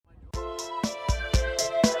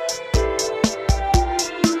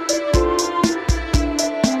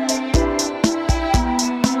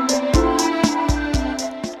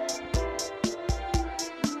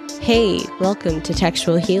Hey, welcome to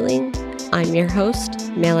Textual Healing. I'm your host,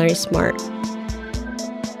 Mallory Smart.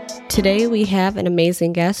 Today we have an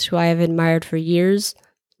amazing guest who I have admired for years,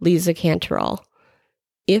 Lisa Canterall.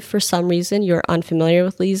 If for some reason you're unfamiliar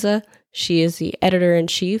with Lisa, she is the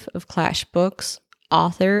editor-in-chief of Clash Books,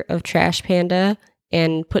 author of Trash Panda,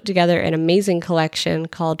 and put together an amazing collection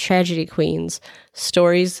called Tragedy Queens,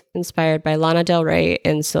 stories inspired by Lana Del Rey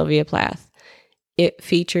and Sylvia Plath. It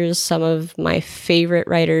features some of my favorite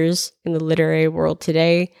writers in the literary world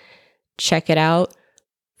today. Check it out.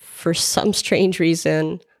 For some strange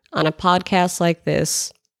reason, on a podcast like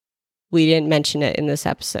this, we didn't mention it in this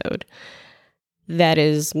episode. That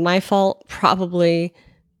is my fault, probably,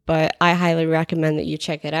 but I highly recommend that you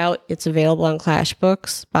check it out. It's available on Clash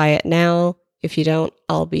Books. Buy it now. If you don't,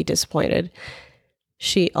 I'll be disappointed.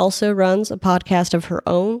 She also runs a podcast of her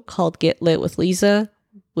own called Get Lit with Lisa,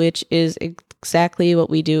 which is exactly what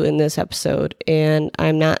we do in this episode. And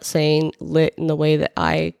I'm not saying lit in the way that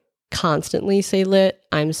I constantly say lit.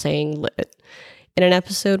 I'm saying lit. In an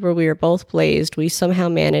episode where we were both blazed, we somehow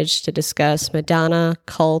managed to discuss Madonna,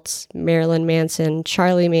 cults, Marilyn Manson,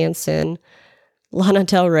 Charlie Manson, Lana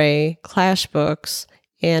Del Rey, Clash Books,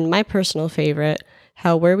 and my personal favorite,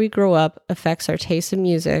 how where we grow up affects our taste in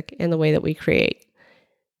music and the way that we create.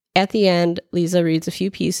 At the end, Lisa reads a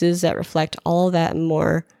few pieces that reflect all of that and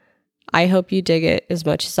more. I hope you dig it as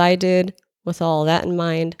much as I did. With all that in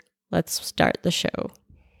mind, let's start the show.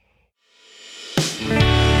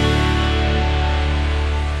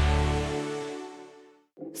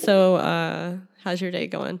 So, how's your day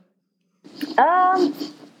going? All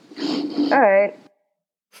right.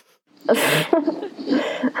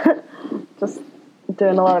 Just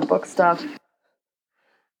doing a lot of book stuff.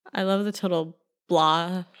 I love the total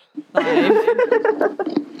blah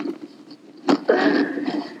vibe.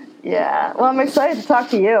 Yeah. Well, I'm excited to talk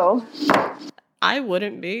to you. I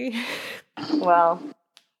wouldn't be. Well,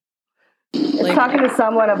 talking to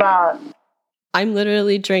someone about... I'm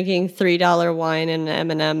literally drinking $3 wine in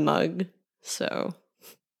an M&M mug, so...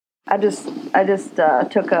 I just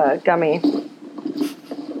took a gummy.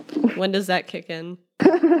 When does that kick in? I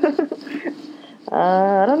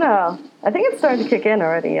don't know. I think it's starting to kick in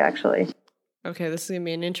already, actually. Okay, this is gonna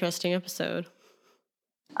be an interesting episode.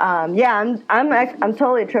 Yeah, I'm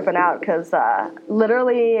totally tripping out because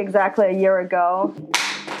literally exactly a year ago,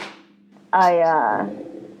 I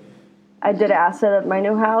did acid at my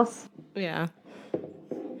new house. Yeah.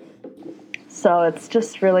 So it's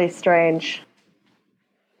just really strange.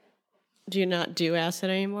 Do you not do acid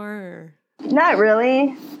anymore? Or? Not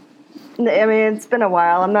really. I mean, it's been a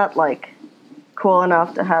while. I'm not, like, cool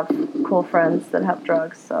enough to have cool friends that have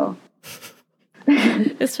drugs, so.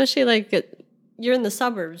 Especially, like, you're in the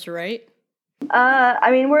suburbs, right? I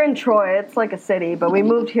mean, we're in Troy. It's like a city, but we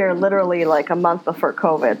moved here literally, like, a month before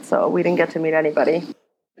COVID, so we didn't get to meet anybody.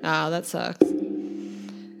 Oh, that sucks.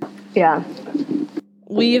 Yeah.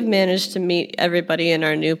 We've managed to meet everybody in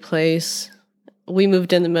our new place. We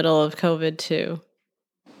moved in the middle of COVID, too.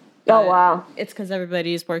 Oh, wow. It's because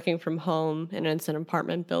everybody's working from home, and it's an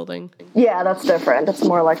apartment building. Yeah, that's different. It's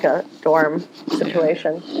more like a dorm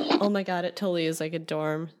situation. Yeah. Oh, my God, it totally is like a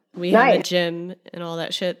dorm. We have a gym and all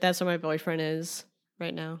that shit. That's where my boyfriend is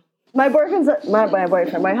right now. My boyfriend's not my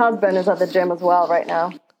boyfriend. My husband is at the gym as well right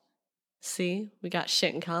now. See, we got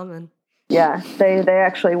shit in common. Yeah, they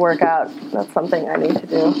actually work out. That's something I need to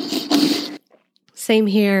do. Same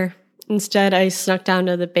here. Instead, I snuck down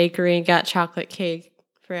to the bakery and got chocolate cake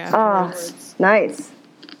for afterwards. Oh, nice.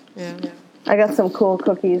 Yeah. I got some cool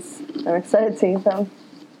cookies. I'm excited to eat them.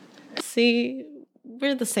 See,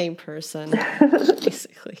 we're the same person,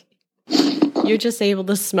 basically. You're just able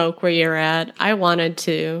to smoke where you're at. I wanted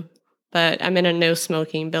to, but I'm in a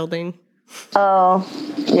no-smoking building. Oh,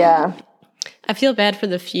 yeah. I feel bad for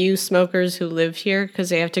the few smokers who live here because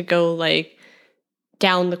they have to go, like,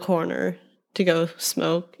 down the corner to go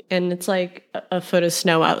smoke, and it's like a foot of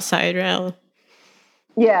snow outside now.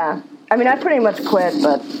 Yeah. I mean, I pretty much quit,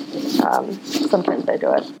 but sometimes I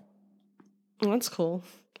do it. Oh, that's cool.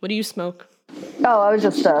 What do you smoke? Oh, I was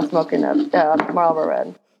just smoking a Marlboro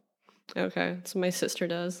Red. Okay, that's what my sister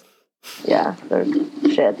does. Yeah, they're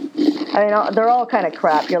shit. I mean, they're all kind of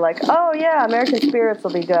crap. You're like, oh yeah, American Spirits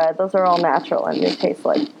will be good. Those are all natural, and they taste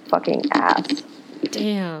like fucking ass.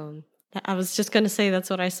 Damn. I was just going to say that's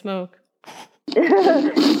what I smoke.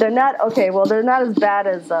 They're not, okay, well, they're not as bad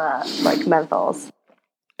as, like, menthols.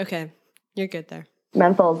 Okay, you're good there.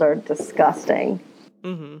 Menthols are disgusting.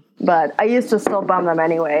 Mm-hmm. But I used to still bum them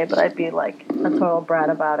anyway, but I'd be, like, a total brat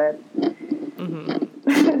about it. Mm-hmm.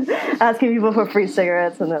 asking people for free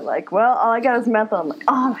cigarettes, and they're like, well, all I got is menthol. I'm like,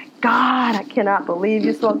 oh my God, I cannot believe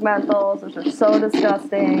you smoke menthols. Those are so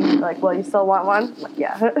disgusting. They're like, well, you still want one? I'm like,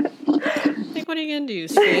 yeah. Like, what are you going to do?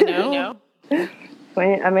 Say no?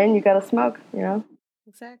 I mean, you got to smoke, you know?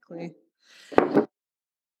 Exactly.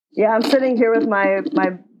 Yeah, I'm sitting here with my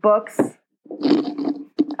books.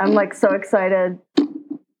 I'm like so excited.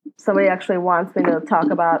 Somebody actually wants me to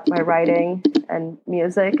talk about my writing and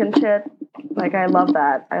music and shit. Like, I love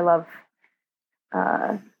that. I love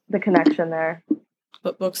the connection there.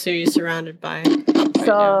 What books are you surrounded by?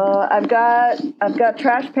 So I've got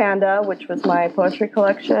Trash Panda, which was my poetry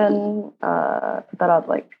collection. Put that out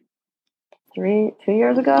like 3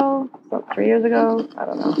 years ago. So 3 years ago. I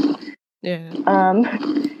don't know. Yeah.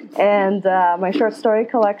 And my short story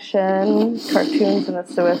collection, Cartoons in the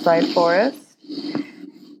Suicide Forest.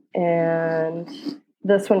 And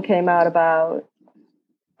this one came out about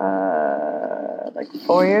like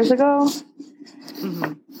 4 years ago.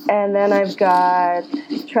 Mm-hmm. And then I've got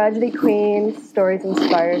Tragedy Queen, stories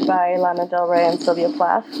inspired by Lana Del Rey and Sylvia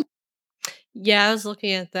Plath. Yeah, I was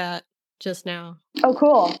looking at that just now. Oh,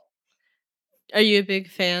 cool. Are you a big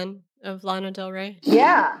fan of Lana Del Rey?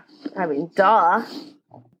 Yeah. I mean, duh.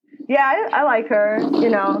 Yeah, I like her, you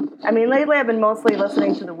know. I mean, lately I've been mostly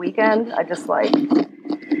listening to The Weeknd. I just like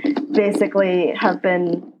basically have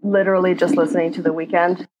been literally just listening to The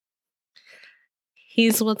Weeknd.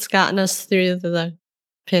 He's what's gotten us through the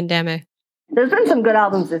pandemic. There's been some good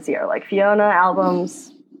albums this year, like Fiona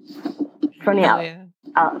albums. Fiona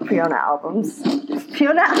albums.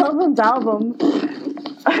 Fiona albums album.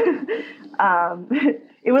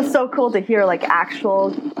 It was so cool to hear like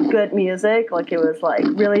actual good music. Like it was like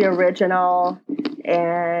really original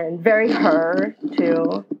and very her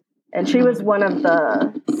too. And she was one of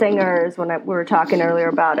the singers when we were talking earlier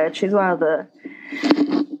about it. She's one of the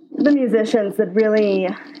musicians that really,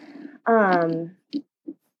 I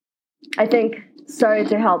think, started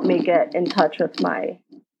to help me get in touch with my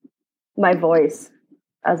voice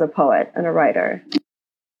as a poet and a writer.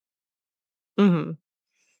 Mm-hmm.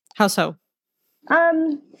 How so? I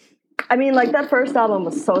mean, like that first album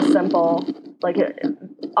was so simple, like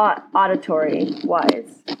auditory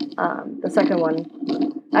wise. The second one,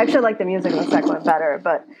 I actually like the music in the second one better,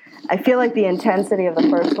 but I feel like the intensity of the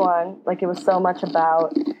first one, like it was so much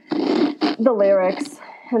about the lyrics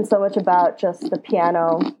and so much about just the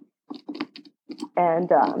piano.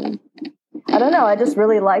 And I don't know, I just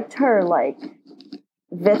really liked her like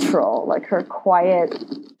vitriol, like her quiet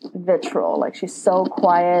vitriol. Like she's so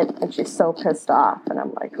quiet and she's so pissed off. And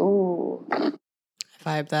I'm like, ooh.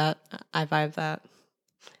 I vibe that.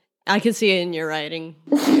 I can see it in your writing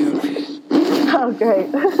too. Oh, great.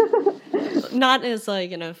 Not as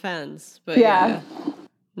like an offense, but yeah.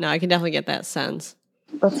 No, I can definitely get that sense.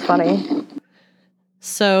 That's funny.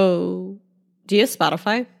 So, do you have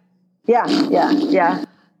Spotify? Yeah.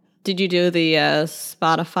 Did you do the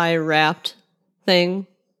Spotify Wrapped thing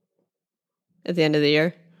at the end of the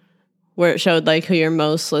year, where it showed like who your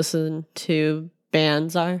most listened to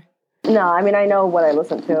bands are? No, I mean I know what I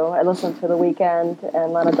listen to. I listen to The Weeknd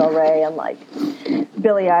and Lana Del Rey and like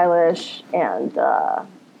Billie Eilish, and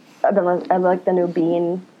I like the new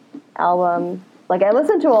Bean album. Like I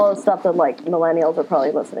listen to all the stuff that like millennials are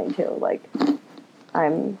probably listening to. Like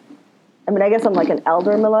I guess I'm like an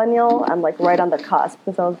elder millennial. I'm like right on the cusp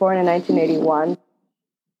because I was born in 1981.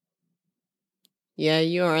 Yeah,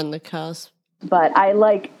 you are on the cusp. But I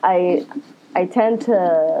tend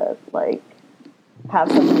to like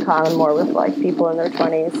have something in common more with like people in their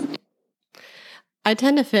 20s. I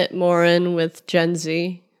tend to fit more in with Gen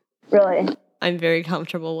Z. Really? I'm very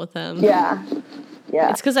comfortable with them. Yeah.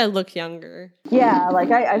 It's because I look younger. Yeah,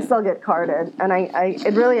 like I still get carded, and I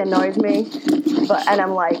it really annoys me. And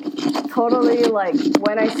I'm like, totally like,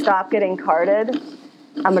 when I stop getting carded,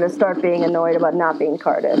 I'm gonna start being annoyed about not being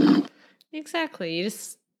carded. Exactly. You're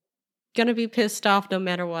just gonna be pissed off no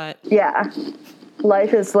matter what. Yeah.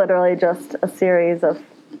 Life is literally just a series of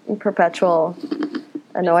perpetual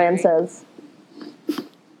annoyances.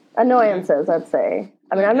 I'd say.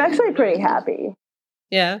 I mean, I'm actually pretty happy.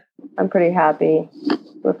 Yeah. I'm pretty happy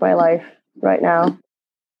with my life right now.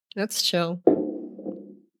 That's chill.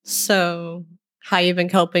 So, how you been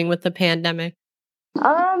coping with the pandemic?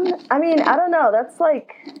 I mean, I don't know. That's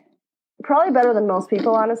like probably better than most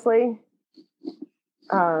people, honestly.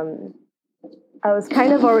 I was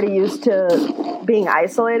kind of already used to being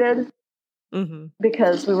isolated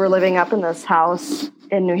because we were living up in this house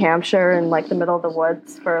in New Hampshire in like the middle of the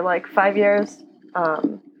woods for like 5 years.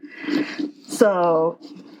 So,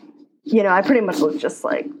 you know, I pretty much was just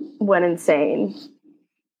like went insane.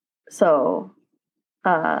 So,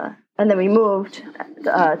 and And then we moved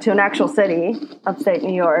to an actual city, upstate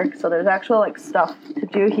New York. So there's actual like stuff to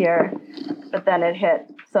do here. But then it hit.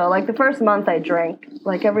 So like the first month I drank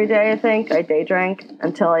like every day, I think. I day drank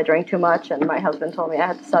until I drank too much. And my husband told me I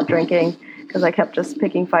had to stop drinking because I kept just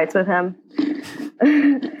picking fights with him.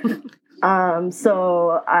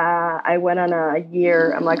 So I went on a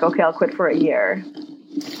year. I'm like, okay, I'll quit for a year.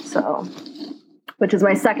 So, which is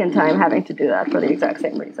my second time having to do that for the exact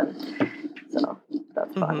same reason. So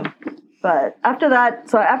that's fun. Mm-hmm. But after that,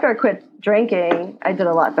 so after I quit drinking, I did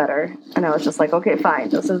a lot better. And I was just like, okay, fine.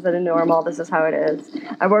 This is the new normal. This is how it is.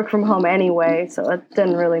 I work from home anyway, so it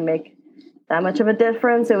didn't really make that much of a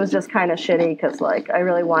difference. It was just kind of shitty because like I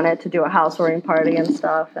really wanted to do a housewarming party and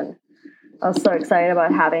stuff. And I was so excited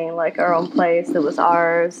about having like our own place. It was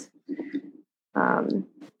ours.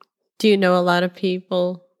 Do you know a lot of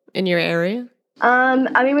people in your area?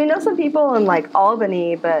 I mean, we know some people in like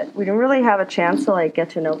Albany, but we didn't really have a chance to like get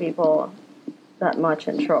to know people that much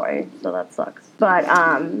in Troy, so that sucks. But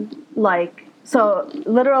like, so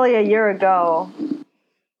literally a year ago,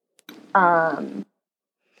 on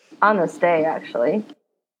this day actually,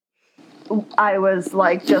 I was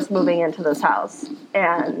like just moving into this house,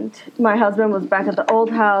 and my husband was back at the old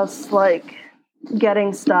house, like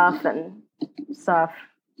getting stuff, and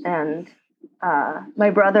my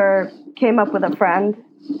brother came up with a friend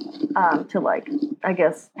to like, I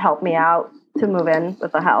guess, help me out to move in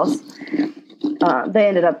with the house. They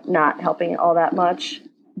ended up not helping all that much,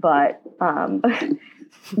 but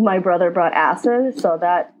my brother brought acid, so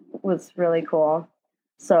that was really cool.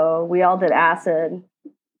 So we all did acid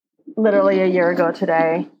literally a year ago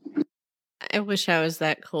today. I wish I was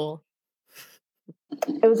that cool.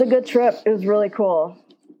 It was a good trip. It was really cool.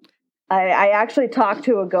 I actually talked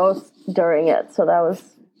to a ghost during it, so that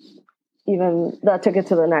took it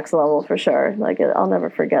to the next level for sure. Like, I'll never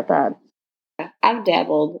forget that. I've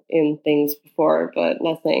dabbled in things before, but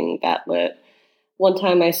nothing that lit. One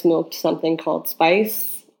time I smoked something called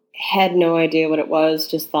spice, had no idea what it was,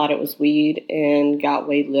 just thought it was weed, and got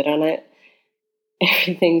way lit on it.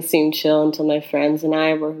 Everything seemed chill until my friends and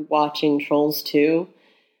I were watching Trolls 2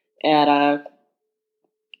 at a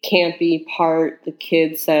campy part. The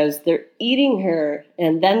kid says they're eating her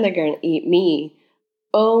and then they're going to eat me.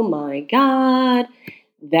 Oh my God.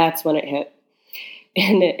 That's when it hit.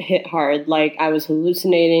 And it hit hard. Like I was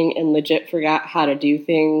hallucinating and legit forgot how to do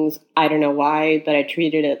things. I don't know why, but I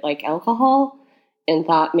treated it like alcohol and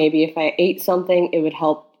thought maybe if I ate something, it would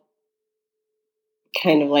help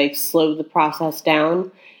kind of like slow the process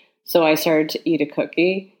down. So I started to eat a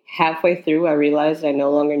cookie. Halfway through, I realized I no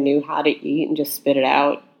longer knew how to eat and just spit it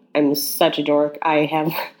out. I'm such a dork. I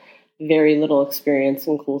have very little experience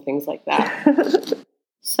in cool things like that.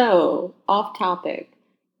 So, off topic.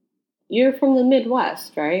 You're from the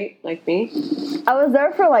Midwest, right? Like me? I was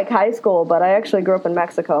there for like high school, but I actually grew up in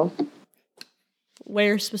Mexico.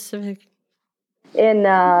 Where specific?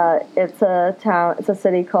 It's a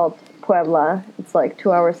city called Puebla. It's like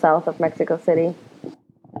 2 hours south of Mexico City.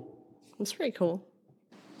 That's pretty cool.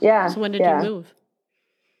 Yeah. So when did you move?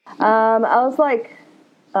 I was like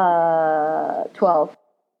 12.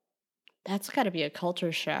 That's got to be a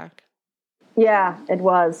culture shock. Yeah, it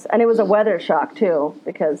was. And it was a weather shock, too,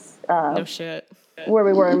 because no shit. Where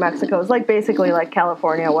we were in Mexico was like basically like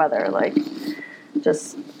California weather, like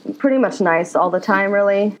just pretty much nice all the time,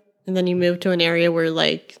 really. And then you moved to an area where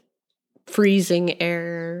like freezing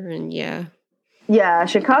air and yeah. Yeah,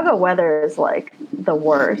 Chicago weather is like the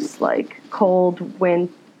worst, like cold, windy,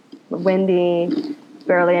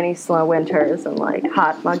 barely any snow winters, and like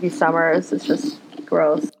hot, muggy summers. It's just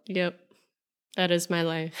gross. Yep. That is my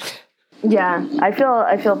life. Yeah, I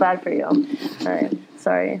feel bad for you. All right,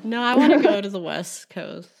 sorry. No, I want to go to the West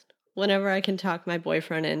Coast. Whenever I can talk my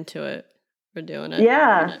boyfriend into it, we're doing it.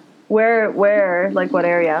 Yeah. Where? Like what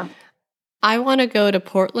area? I want to go to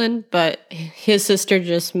Portland, but his sister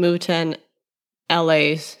just moved to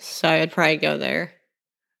LA, so I'd probably go there.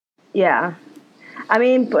 Yeah. I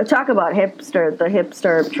mean, talk about the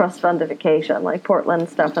hipster trust fundification. Like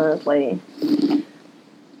Portland's definitely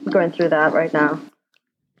going through that right now.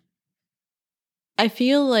 I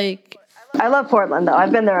feel like... I love Portland, though.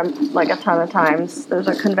 I've been there like a ton of times. There's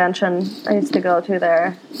a convention I used to go to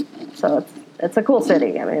there. So it's a cool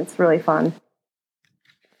city. I mean, it's really fun.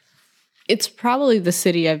 It's probably the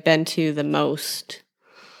city I've been to the most.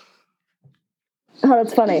 Oh,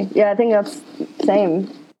 that's funny. Yeah, I think that's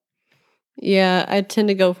same. Yeah, I tend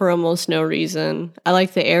to go for almost no reason. I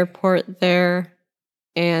like the airport there,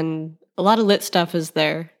 and a lot of lit stuff is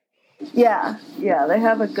there. Yeah, they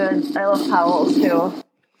have a good... I love Powell's, too.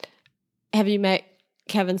 Have you met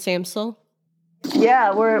Kevin Samsel?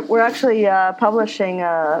 Yeah, we're actually publishing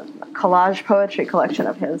a collage poetry collection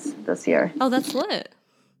of his this year. Oh, that's lit.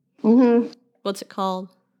 Mm-hmm. What's it called?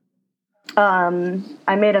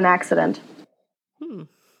 I Made an Accident.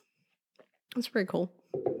 That's pretty cool.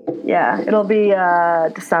 Yeah, it'll be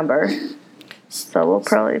December. So we'll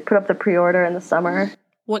probably put up the pre-order in the summer.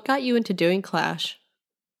 What got you into doing Clash?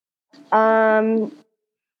 I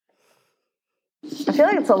feel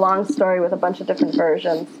like it's a long story with a bunch of different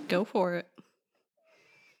versions. Go for it.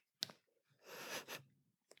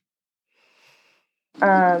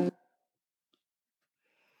 I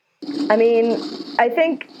mean, I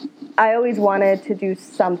think I always wanted to do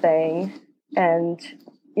something. And,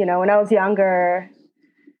 you know, when I was younger,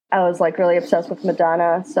 I was like really obsessed with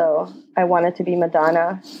Madonna. So I wanted to be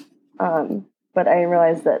Madonna. But I didn't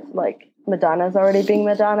realize that like Madonna's already being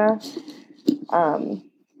Madonna.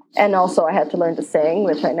 And also I had to learn to sing,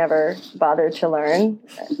 which I never bothered to learn.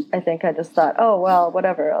 I think I just thought, oh, well,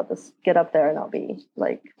 whatever. I'll just get up there and I'll be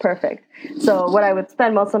like perfect. So what I would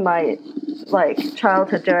spend most of my like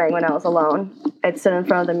childhood doing when I was alone, I'd sit in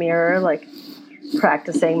front of the mirror, like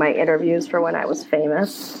practicing my interviews for when I was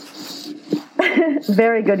famous.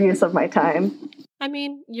 Very good use of my time. I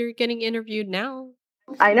mean, you're getting interviewed now.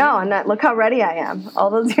 I know, and look how ready I am. All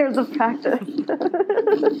those years of practice.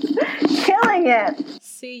 Killing it.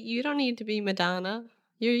 See, you don't need to be Madonna.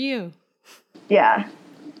 You're you. Yeah.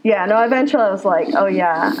 Yeah, no, eventually I was like, oh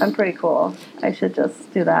yeah, I'm pretty cool. I should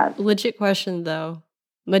just do that. Legit question, though.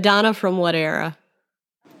 Madonna from what era?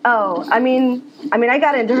 Oh, I mean, I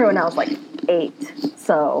got into her when I was like 8.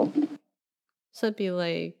 So it'd be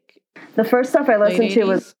like the first stuff I listened late to 80s?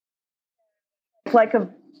 was like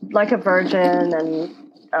a Virgin, and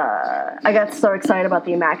I got so excited about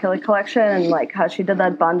the Immaculate Collection and like how she did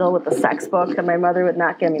that bundle with the sex book, and my mother would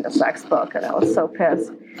not give me the sex book, and I was so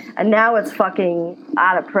pissed. And now it's fucking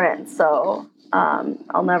out of print, so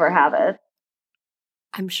I'll never have it.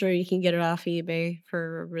 I'm sure you can get it off eBay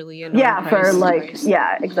for a really annoying Yeah, price. for like,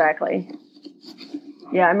 yeah, exactly.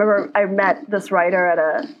 Yeah, I remember I met this writer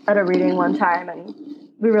at a reading one time, and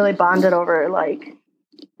we really bonded over like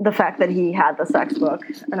the fact that he had the sex book,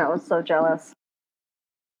 and I was so jealous.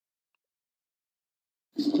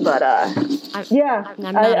 But yeah, I'm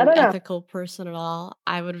not I an don't know. ethical person at all.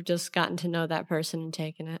 I would have just gotten to know that person and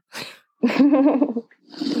taken it.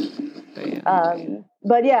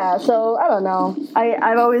 But yeah, so I don't know.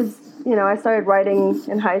 I've always, you know, I started writing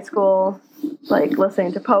in high school, like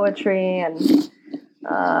listening to poetry and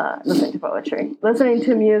listening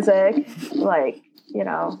to music, like, you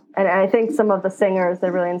know, and I think some of the singers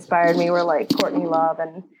that really inspired me were like Courtney Love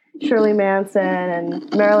and Shirley Manson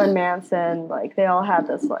and Marilyn Manson. Like they all had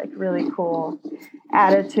this like really cool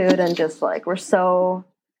attitude and just like were so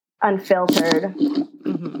unfiltered.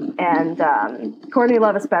 Mm-hmm. And Courtney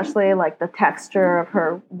Love especially, like the texture of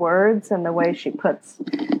her words and the way she puts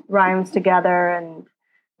rhymes together and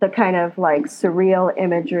the kind of like surreal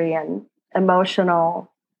imagery and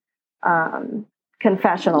emotional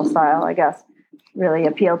confessional style, I guess, really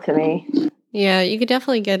appealed to me. Yeah, you could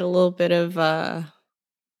definitely get a little bit of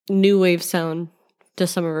new wave sound to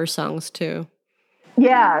some of her songs too.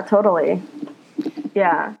 Yeah, totally.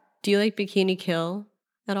 Yeah. Do you like Bikini Kill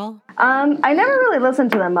at all? I never really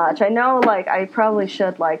listened to them much. I know, like, I probably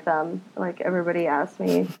should like them. Like, everybody asks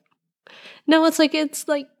me. No, it's like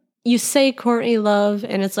you say Courtney Love,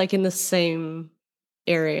 and it's like in the same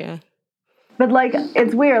area. But, like,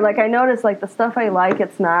 it's weird. Like, I notice, like, the stuff I like,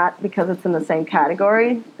 it's not because it's in the same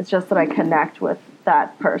category. It's just that I connect with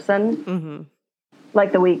that person. Mm-hmm.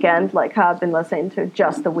 Like The Weeknd, like how I've been listening to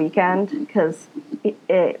just The Weeknd, because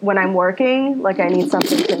when I'm working, like I need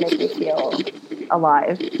something to make me feel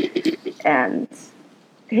alive. And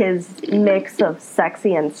his mix of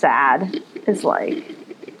sexy and sad is like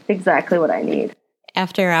exactly what I need.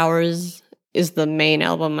 After Hours is the main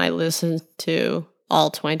album I listened to all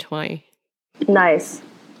 2020. Nice.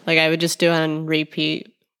 Like I would just do it on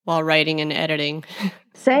repeat while writing and editing.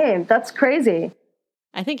 Same. That's crazy.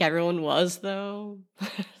 I think everyone was though.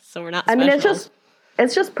 So we're not special. I mean,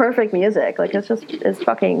 it's just perfect music. Like it's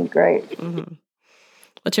fucking great. Mm-hmm.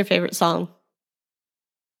 What's your favorite song?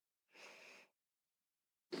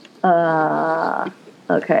 Okay.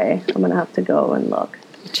 I'm gonna have to go and look.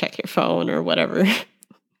 Check your phone or whatever.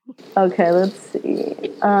 Okay, let's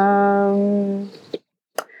see. I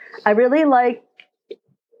really like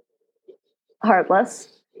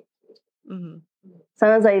Heartless. Mm-hmm.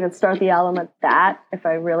 Sometimes I even start the album at that if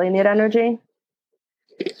I really need energy.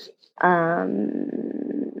 I'm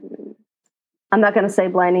not going to say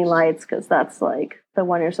Blinding Lights because that's like the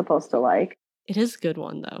one you're supposed to like. It is a good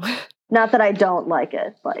one though. Not that I don't like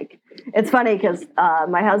it. Like, it's funny because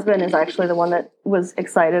my husband is actually the one that was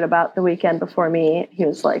excited about The Weeknd before me. He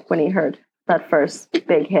was like, when he heard that first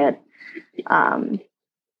big hit. And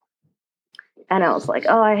I was like,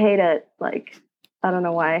 oh, I hate it. Like, I don't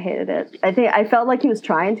know why I hated it. I felt like he was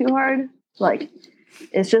trying too hard. Like,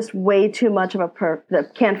 it's just way too much of the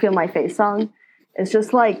Can't Feel My Face song. It's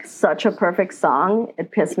just like such a perfect song.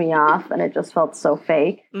 It pissed me off and it just felt so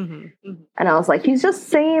fake. Mm-hmm. Mm-hmm. And I was like, he's just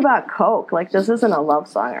singing about Coke. Like, this isn't a love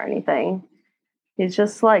song or anything. He's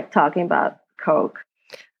just like talking about Coke.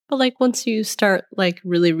 But like once you start like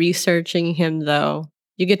really researching him though,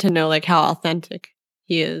 you get to know like how authentic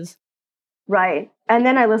he is. Right. And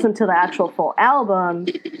then I listened to the actual full album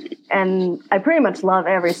and I pretty much love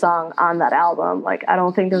every song on that album. Like, I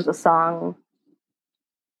don't think there's a song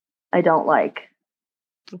I don't like.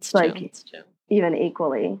 It's like true. Even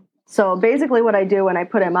equally. So basically what I do when I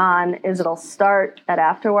put him on is it'll start at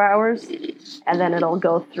After Hours and then it'll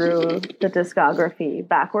go through the discography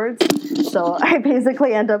backwards. So I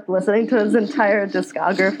basically end up listening to his entire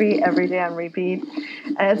discography every day on repeat.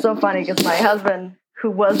 And it's so funny because my husband, who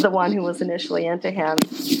was the one who was initially into him,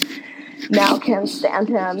 now can't stand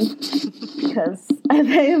him because I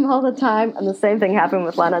play him all the time. And the same thing happened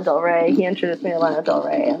with Lana Del Rey. He introduced me to Lana Del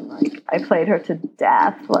Rey and like I played her to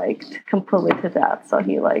death, like completely to death. So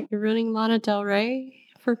he like... You're ruining Lana Del Rey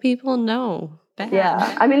for people? No. Bad.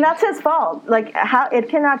 Yeah. I mean, that's his fault. Like, how it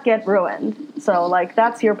cannot get ruined. So like,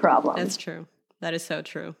 that's your problem. That's true. That is so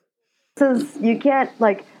true. You can't,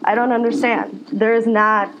 like, I don't understand. There is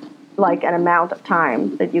not like an amount of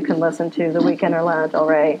time that you can listen to The Weeknd or Lana Del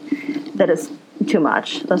Rey that is too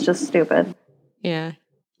much. That's just stupid. Yeah.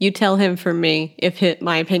 You tell him for me, if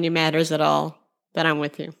my opinion matters at all, that I'm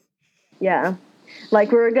with you. Yeah.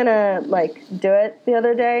 Like, we were going to, like, do it the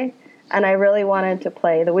other day, and I really wanted to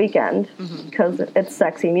play The Weeknd because it's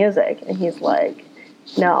sexy music. And he's like,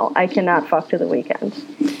 no, I cannot fuck to The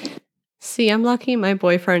Weeknd. See, I'm lucky my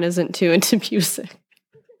boyfriend isn't too into music.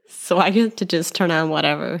 So I get to just turn on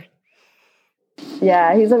whatever.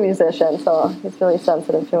 Yeah, he's a musician, so he's really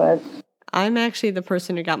sensitive to it. I'm actually the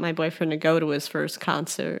person who got my boyfriend to go to his first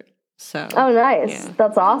concert. So. Oh, nice. Yeah.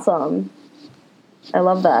 That's awesome. I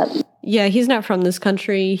love that. Yeah, he's not from this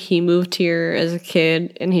country. He moved here as a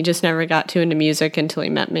kid, and he just never got too into music until he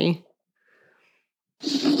met me.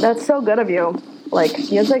 That's so good of you. Like,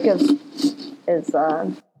 music is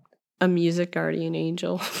a music guardian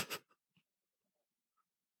angel.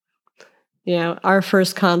 Yeah, our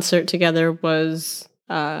first concert together was,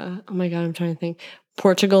 oh my God, I'm trying to think.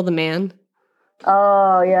 Portugal the Man.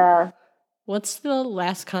 Oh, yeah. What's the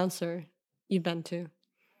last concert you've been to?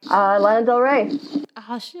 Lana Del Rey.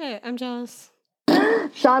 Oh, shit, I'm jealous.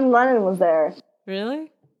 Sean Lennon was there.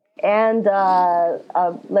 Really? And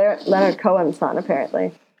Leonard Cohen's son,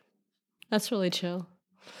 apparently. That's really chill.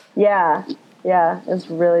 Yeah, it's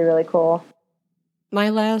really, really cool. My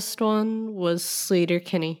last one was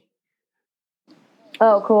Sleater-Kinney.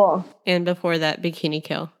 Oh, cool. And before that, Bikini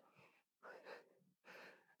Kill.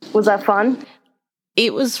 Was that fun?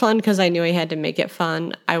 It was fun because I knew I had to make it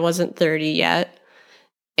fun. I wasn't 30 yet,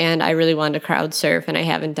 and I really wanted to crowd surf, and I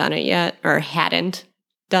haven't done it yet, or hadn't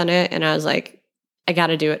done it, and I was like, I got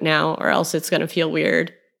to do it now, or else it's going to feel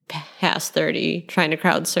weird past 30 trying to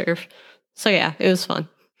crowd surf. So yeah, it was fun.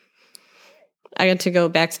 I got to go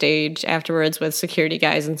backstage afterwards with security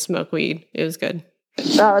guys and smoke weed. It was good.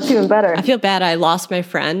 Oh, that's even better. I feel bad I lost my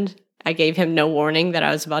friend. I gave him no warning that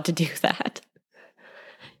I was about to do that.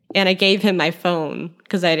 And I gave him my phone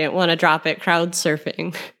because I didn't want to drop it crowd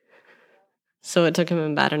surfing. So it took him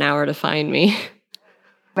about an hour to find me.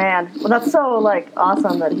 Man, well, that's so, like,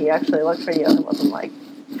 awesome that he actually looked for you and wasn't like,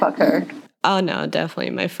 fuck her. Oh, no,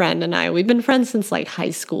 definitely. My friend and I, we've been friends since, like,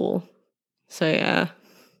 high school. So, yeah.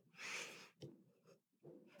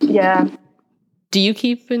 Yeah. Do you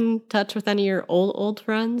keep in touch with any of your old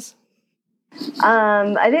friends?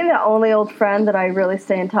 I think the only old friend that I really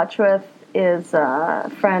stay in touch with is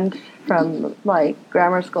a friend from, like,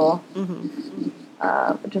 grammar school.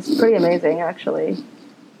 Which is pretty amazing, actually,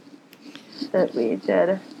 that we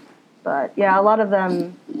did. But, yeah, a lot of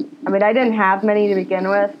them, I mean, I didn't have many to begin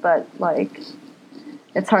with, but, like,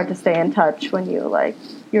 it's hard to stay in touch when you, like,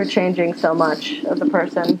 you're changing so much as a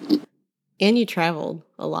person. And you traveled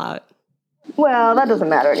a lot. Well, that doesn't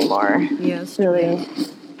matter anymore. Yes. Really.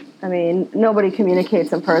 I mean, nobody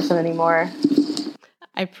communicates in person anymore.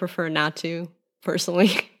 I prefer not to,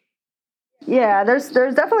 personally. Yeah, there's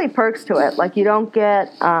definitely perks to it. Like, you don't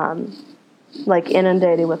get, like,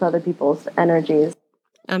 inundated with other people's energies.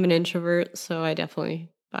 I'm an introvert, so I definitely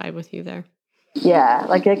vibe with you there. Yeah,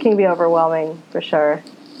 like, it can be overwhelming, for sure.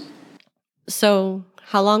 So,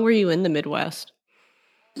 How long were you in the Midwest?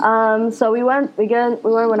 So we went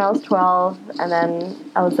when I was 12, and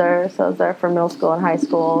then I was there for middle school and high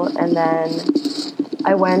school, and then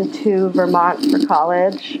I went to Vermont for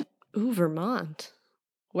college. Ooh, Vermont.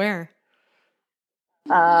 Where?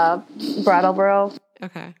 Brattleboro.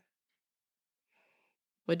 Okay.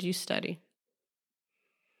 What'd you study?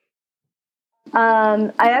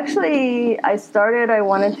 I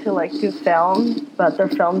wanted to like do film, but their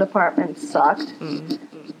film department sucked.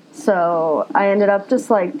 So I ended up just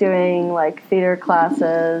like doing like theater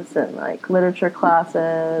classes and like literature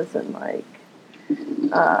classes, and like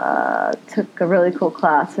took a really cool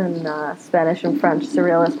class in Spanish and French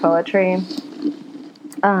surrealist poetry.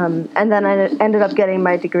 And then I ended up getting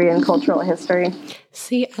my degree in cultural history.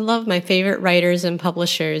 See, I love my favorite writers and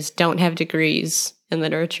publishers don't have degrees in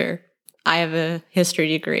literature. I have a history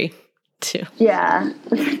degree too. Yeah.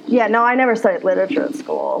 Yeah, no, I never studied literature at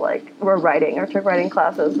school, like, or took writing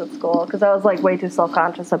classes at school, because I was like way too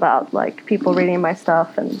self-conscious about like people reading my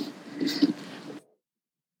stuff. And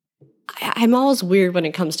I'm always weird when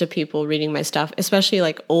it comes to people reading my stuff, especially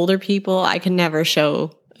like older people. I can never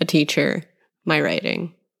show a teacher my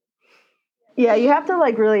writing. Yeah, you have to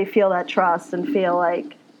like really feel that trust and feel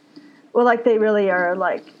like, well, like they really are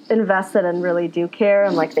like invested and really do care,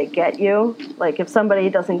 and like they get you. Like if somebody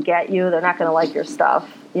doesn't get you, they're not going to like your stuff,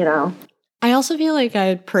 you know? I also feel like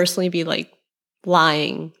I'd personally be like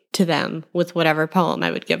lying to them with whatever poem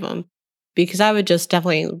I would give them, because I would just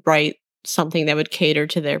definitely write something that would cater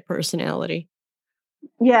to their personality.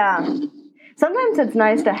 Yeah. Sometimes it's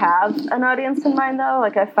nice to have an audience in mind, though.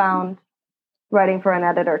 Like I found writing for an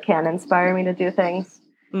editor can inspire me to do things.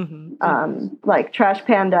 Like Trash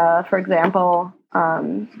Panda, for example.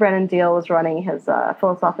 Brennan Deal was running his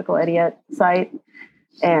Philosophical Idiot site,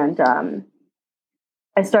 and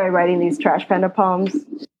I started writing these Trash Panda poems.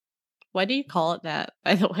 Why do you call it that,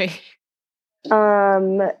 by the way?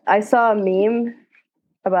 I saw a meme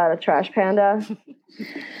about a trash panda,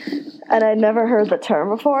 and I'd never heard the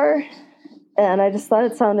term before, and I just thought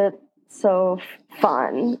it sounded so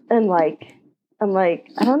fun, and like, I'm like,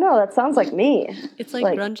 I don't know, that sounds like me. It's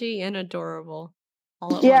like grungy and adorable all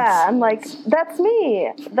at once. Yeah, I'm like, that's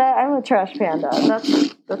me. I'm a trash panda.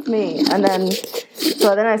 That's me. And then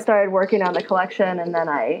I started working on the collection, and then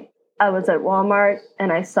I was at Walmart,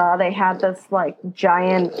 and I saw they had this like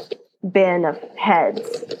giant bin of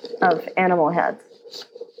heads, of animal heads.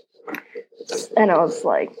 And I was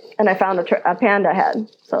like, and I found a panda head.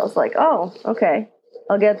 So I was like, oh, okay,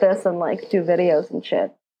 I'll get this and like do videos and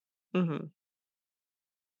shit.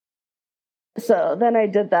 So then I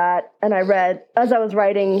did that, and I read as I was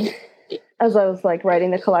writing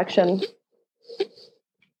the collection,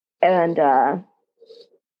 and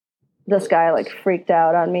this guy like freaked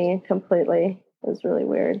out on me completely. It was really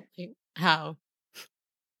weird. How?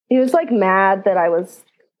 He was like mad that I was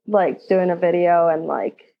like doing a video and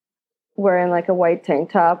like wearing like a white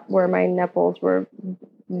tank top where my nipples were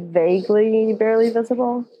vaguely barely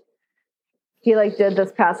visible. He like did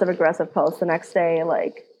this passive aggressive post the next day,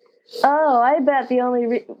 like, oh, I bet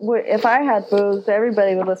if I had boobs,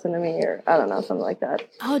 everybody would listen to me, or I don't know, something like that.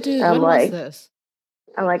 Oh, dude, when was this?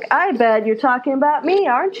 I'm like, I bet you're talking about me,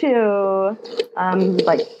 aren't you?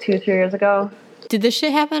 Like 2-3 years ago. Did this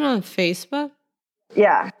shit happen on Facebook?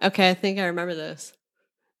 Yeah. Okay, I think I remember this.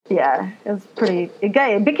 Yeah,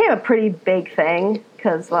 it became a pretty big thing,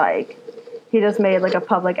 because like he just made like a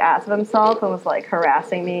public ass of himself and was like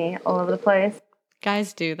harassing me all over the place.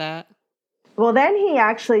 Guys do that. Well, then he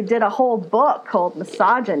actually did a whole book called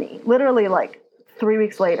Misogyny, literally like 3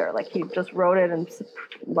 weeks later. Like he just wrote it and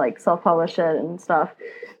like self-published it and stuff.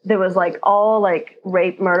 There was like all like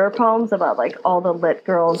rape murder poems about like all the lit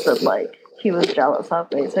girls that like he was jealous of,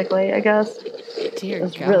 basically, I guess. Dear it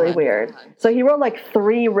was God. Really weird. So he wrote like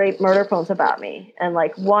 3 rape murder poems about me, and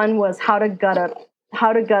like one was how to gut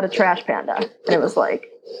a trash panda, and it was like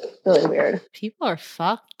really weird. People are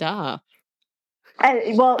fucked up.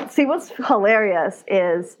 And well, see, what's hilarious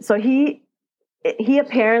is, so he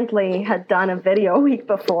apparently had done a video a week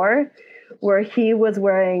before where he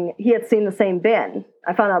had seen the same bin.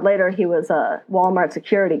 I found out later he was a Walmart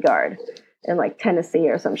security guard in like Tennessee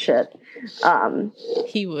or some shit.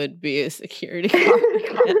 He would be a security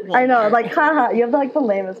guard. I know, like, haha, you have like the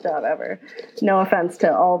lamest job ever. No offense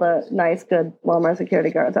to all the nice, good Walmart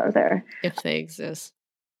security guards out there. If they exist.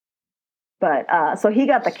 But so he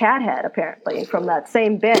got the cat head apparently from that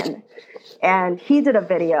same bin, and he did a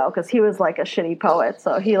video because he was like a shitty poet.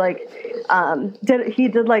 So he like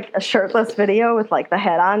did like a shirtless video with like the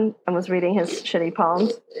head on and was reading his shitty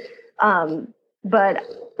poems. But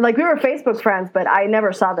like we were Facebook friends, but I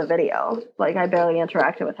never saw the video. Like I barely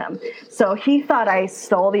interacted with him. So he thought I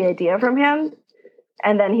stole the idea from him.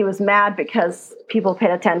 And then he was mad because people paid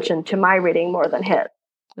attention to my reading more than his.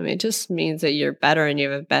 I mean, it just means that you're better and you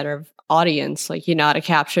have a better audience. Like, you know how to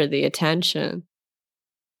capture the attention.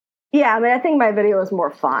 Yeah, I mean, I think my video was more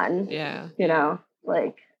fun. Yeah. You know,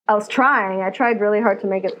 like I tried really hard to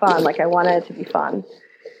make it fun. Like I wanted it to be fun.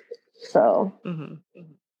 So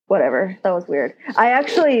whatever, that was weird. I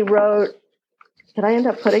actually wrote, did I end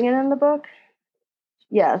up putting it in the book?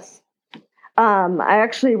 Yes. I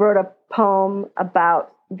actually wrote a poem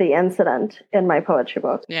about the incident in my poetry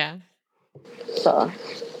book. Yeah. So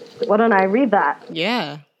why don't I read that?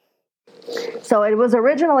 Yeah. So it was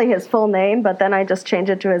originally his full name, but then I just changed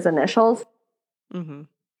it to his initials.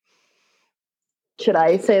 Should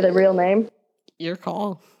I say the real name? Your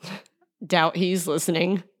call. Doubt he's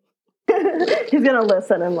listening. He's going to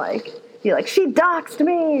listen and be like, she doxed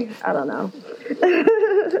me. I don't know.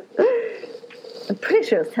 I'm pretty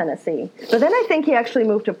sure it's Tennessee. But then I think he actually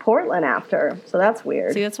moved to Portland after. So that's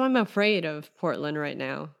weird. See, that's why I'm afraid of Portland right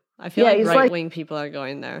now. I feel like right-wing people are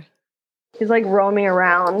going there. He's like roaming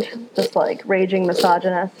around, just like raging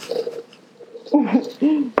misogynist.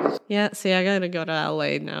 Yeah, see, I gotta go to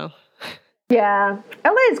LA now. Yeah,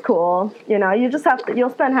 LA is cool. You know, you just you'll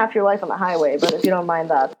spend half your life on the highway, but if you don't mind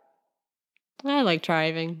that. I like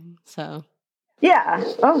driving, so. Yeah.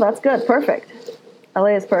 Oh, that's good. Perfect.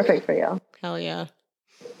 LA is perfect for you. Hell yeah.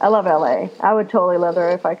 I love LA. I would totally live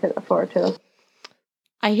there if I could afford to.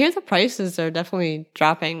 I hear the prices are definitely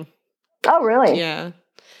dropping. Oh, really? Yeah.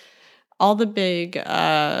 All the big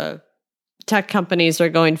tech companies are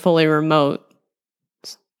going fully remote.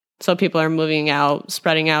 So people are moving out,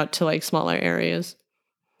 spreading out to like smaller areas.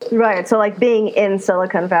 Right. So like being in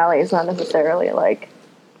Silicon Valley is not necessarily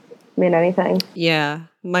mean anything. Yeah.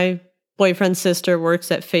 My boyfriend's sister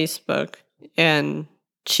works at Facebook and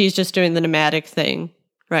she's just doing the nomadic thing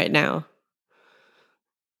right now.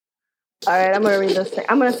 All right, I'm going to read this thing.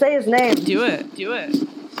 I'm going to say his name. Do it.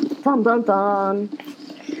 Dun, dun, dun.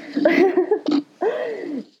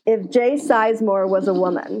 If Jay Sizemore was a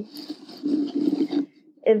woman.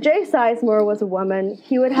 If Jay Sizemore was a woman,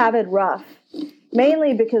 he would have it rough.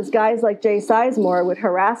 Mainly because guys like Jay Sizemore would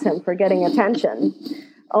harass him for getting attention.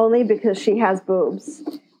 Only because she has boobs.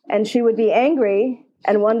 And she would be angry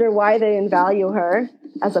and wonder why they didn't value her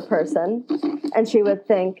as a person. And she would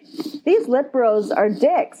think, these lit bros are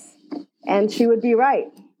dicks. And she would be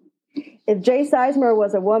right. If Jay Sizemore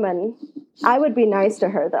was a woman, I would be nice to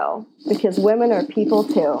her, though, because women are people,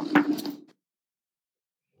 too.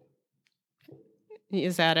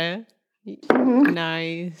 Is that it? Mm-hmm.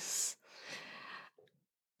 Nice.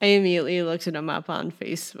 I immediately looked him up on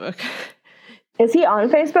Facebook. Is he on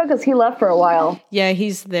Facebook? Because he left for a while. Yeah,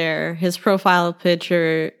 he's there. His profile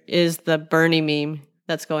picture is the Bernie meme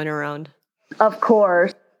that's going around. Of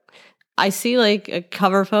course. I see like a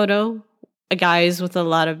cover photo, a guy's with a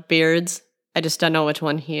lot of beards. I just don't know which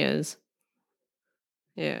one he is.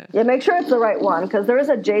 Yeah. Yeah, make sure it's the right one, because there is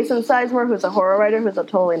a Jason Sizemore who's a horror writer who's a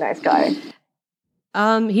totally nice guy.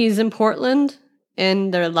 He's in Portland,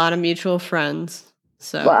 and there are a lot of mutual friends.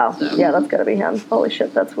 So wow. Yeah, that's gotta be him. Holy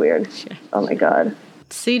shit, that's weird. Yeah. Oh my god.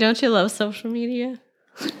 See, don't you love social media?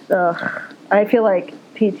 Ugh. I feel like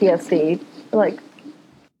PTSD.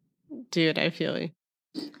 Dude, I feel you.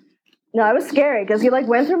 No, it was scary because he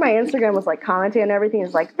went through my Instagram, was commenting on everything.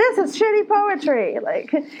 He's like, "This is shitty poetry,"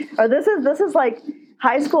 or this is like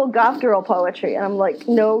high school goth girl poetry, and I'm like,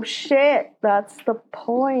 "No shit, that's the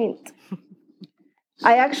point."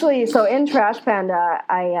 I actually, so in Trash Panda,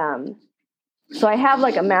 I have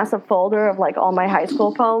a massive folder of all my high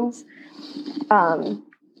school poems,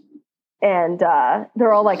 and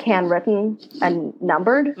they're all handwritten and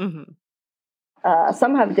numbered. Mm-hmm.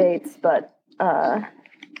 Some have dates, but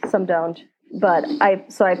some don't. But I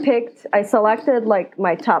selected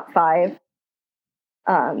my top 5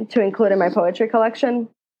 to include in my poetry collection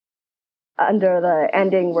under the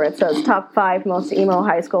ending where it says top 5 most emo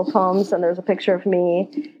high school poems, and there's a picture of me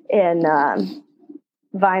in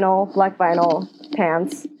black vinyl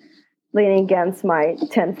pants leaning against my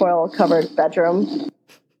tinfoil covered bedroom.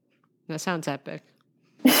 That sounds epic.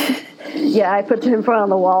 Yeah, I put tinfoil on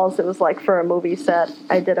the walls. It was for a movie set.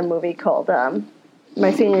 I did a movie called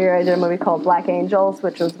my senior year, I did a movie called Black Angels,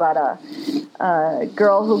 which was about a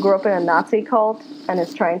girl who grew up in a Nazi cult and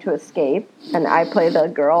is trying to escape, and I play the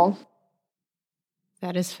girl.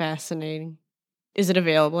 That is fascinating. Is it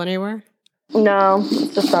available anywhere? No,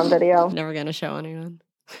 it's just on video. Never gonna show anyone.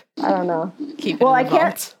 I don't know. Keep it in the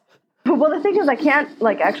vault. Well, the thing is, I can't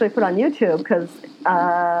like actually put on YouTube because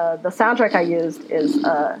the soundtrack I used is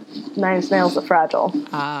Nine Inch Nails' "The Fragile."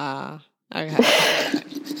 Ah, okay.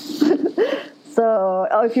 So,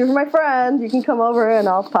 if you're my friend, you can come over and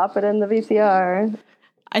I'll pop it in the VCR.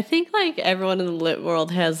 I think like everyone in the lit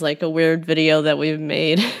world has like a weird video that we've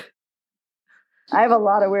made. I have a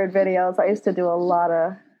lot of weird videos. I used to do a lot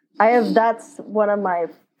of. That's one of my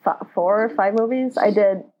 4 or 5 movies. I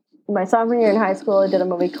did my sophomore year in high school. I did a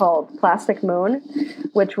movie called Plastic Moon,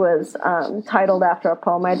 which was titled after a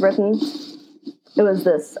poem I'd written. It was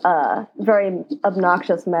this very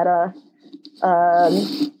obnoxious meta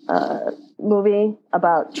movie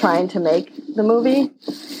about trying to make the movie,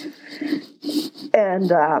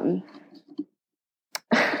 and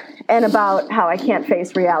about how I can't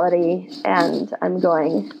face reality, and I'm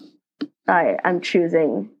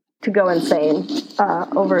choosing to go insane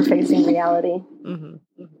over facing reality. Mm-hmm.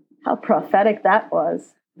 How prophetic that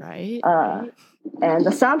was. Right. And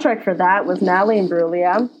the soundtrack for that was Natalie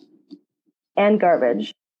Imbruglia and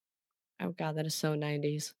Garbage. Oh God, that is so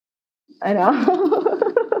 90s. I know.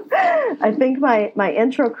 I think my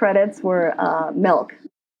intro credits were Milk.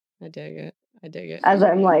 I dig it. As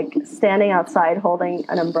I'm like standing outside holding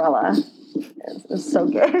an umbrella. It's so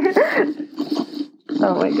good.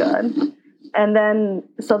 Oh my God. And then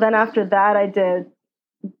after that I did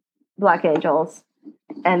Black Angels.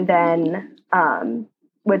 And then,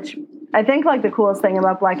 which I think like the coolest thing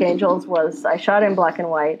about Black Angels was I shot it in black and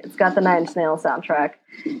white. It's got the Nine Inch Nails soundtrack.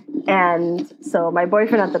 And so my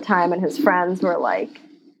boyfriend at the time and his friends were like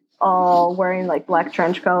all wearing like black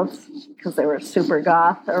trench coats because they were super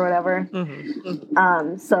goth or whatever.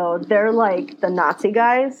 Mm-hmm. So they're like the Nazi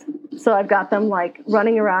guys. So I've got them like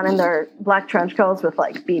running around in their black trench coats with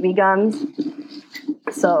like BB guns.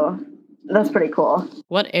 So that's pretty cool.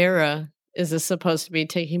 What era is this supposed to be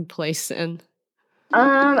taking place in?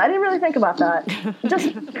 I didn't really think about that.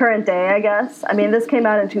 Just current day, I guess. I mean, this came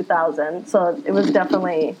out in 2000, so it was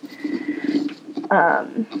definitely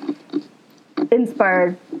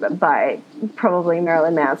inspired by probably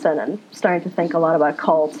Marilyn Manson and starting to think a lot about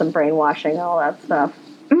cults and brainwashing and all that stuff.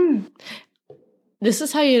 This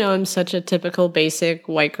is how you know I'm such a typical basic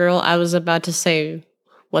white girl. I was about to say,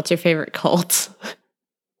 what's your favorite cult?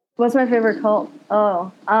 What's my favorite cult?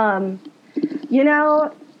 Oh,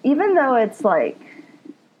 even though it's like,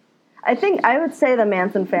 I think I would say the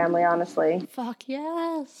Manson family, honestly. Fuck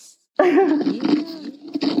yes. I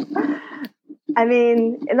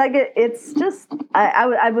mean, like it's just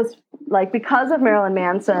I was like, because of Marilyn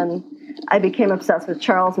Manson, I became obsessed with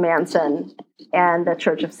Charles Manson and the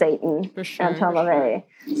Church of Satan and Tom LaVey.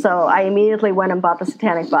 So I immediately went and bought the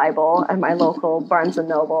Satanic Bible at my local Barnes and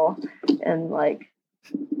Noble in like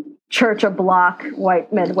Church of Block,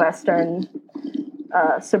 white Midwestern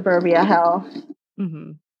suburbia hell.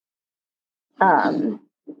 Mm-hmm.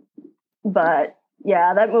 But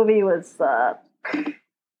yeah, that movie was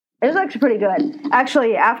it was actually pretty good.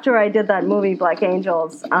 Actually, after I did that movie Black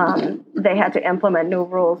Angels, they had to implement new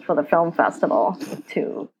rules for the film festival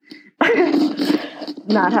to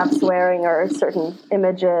not have swearing or certain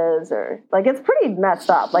images, or like, it's pretty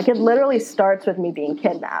messed up. Like, it literally starts with me being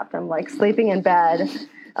kidnapped. I'm like sleeping in bed.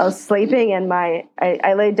 I was sleeping in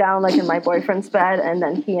I laid down like in my boyfriend's bed, and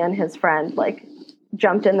then he and his friend like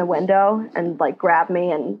jumped in the window and like grabbed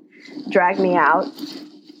me and dragged me out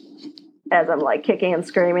as I'm like kicking and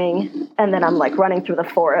screaming, and then I'm like running through the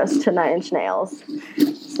forest to Nine Inch Nails.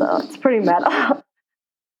 So it's pretty metal.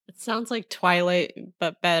 It sounds like Twilight,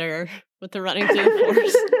 but better with the running through the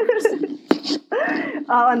forest.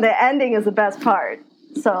 Oh, and the ending is the best part.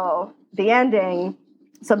 So the ending.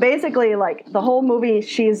 So basically, like the whole movie,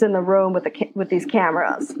 she's in the room with these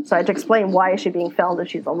cameras. So I had to explain why is she being filmed if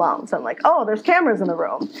she's alone. So I'm like, oh, there's cameras in the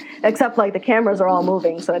room, except like the cameras are all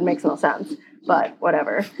moving, so it makes no sense. But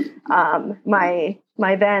whatever. My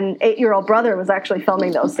then 8-year-old brother was actually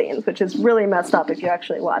filming those scenes, which is really messed up if you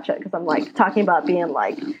actually watch it, because I'm like talking about being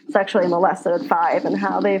like sexually molested at 5 and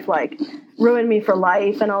how they've like ruined me for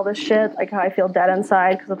life and all this shit, like how I feel dead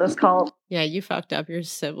inside because of this cult. Yeah, you fucked up your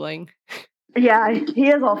sibling. Yeah, he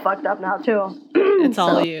is all fucked up now too. It's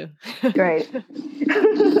all you. Great.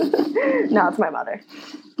 No, it's my mother.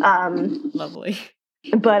 Lovely.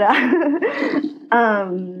 But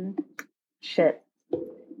shit.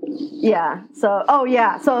 Yeah.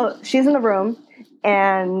 So she's in the room,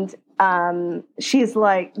 and she's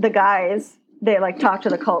like, the guys, they like talk to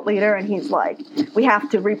the cult leader, and he's like, we have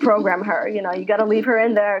to reprogram her. You know, you got to leave her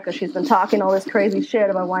in there because she's been talking all this crazy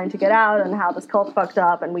shit about wanting to get out and how this cult fucked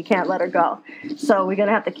up, and we can't let her go. So we're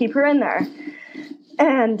gonna have to keep her in there.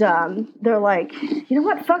 And they're like, you know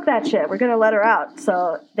what? Fuck that shit. We're gonna let her out.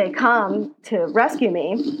 So they come to rescue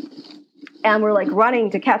me. and we're like running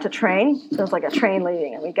to catch a train. There's like a train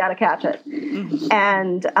leaving, and we got to catch it.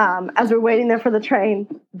 And as we're waiting there for the train,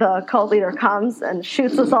 the cult leader comes and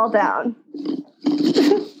shoots us all down.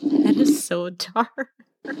 That is so dark.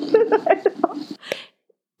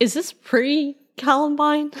 Is this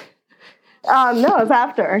pre-Columbine? No, it's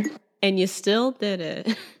after. And you still did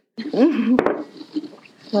it.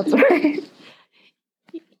 That's right.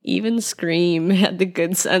 Even Scream had the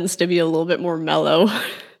good sense to be a little bit more mellow.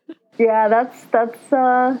 Yeah, that's that's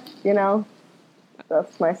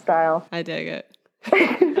my style. I dig it.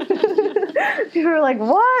 People were like,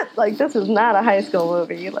 what? Like, this is not a high school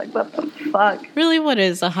movie. Like, what the fuck? Really, what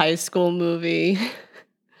is a high school movie?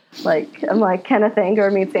 Like, I'm like, Kenneth Anger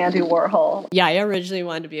meets Andy Warhol. Yeah, I originally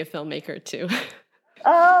wanted to be a filmmaker, too.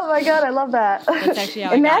 Oh, my God, I love that. That's actually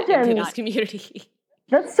how I got into this community.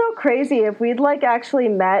 That's so crazy. If we'd, like, actually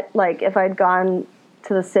met, like, if I'd gone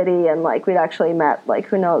to the city and, like, we'd actually met, like,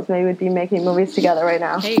 who knows, maybe we'd be making movies together right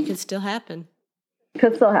now. Hey, it could still happen.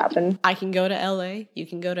 Could still happen. I can go to LA. You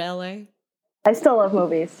can go to LA. I still love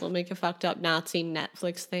movies. We'll make a fucked up Nazi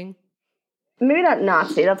Netflix thing. Maybe not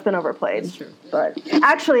Nazi. That's been overplayed. That's true. But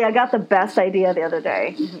actually, I got the best idea the other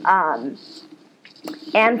day.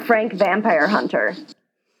 Anne Frank Vampire Hunter.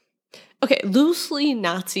 Okay, loosely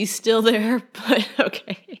Nazi still there, but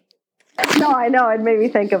okay. No, I know. It made me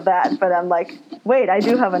think of that. But I'm like, wait, I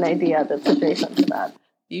do have an idea that's adjacent to that.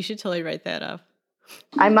 You should totally write that up.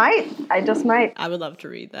 I might. I just might. I would love to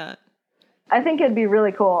read that. I think it'd be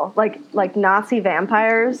really cool. Like Nazi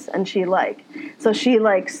vampires, and she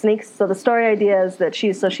sneaks. So the story idea is that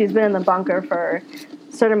she's been in the bunker for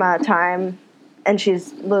a certain amount of time, and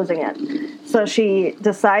she's losing it. So she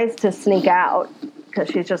decides to sneak out because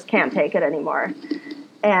she just can't take it anymore,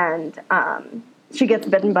 and she gets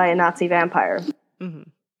bitten by a Nazi vampire. Mm-hmm.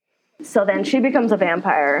 So then she becomes a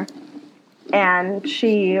vampire, and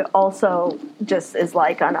she also just is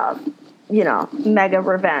like on a mega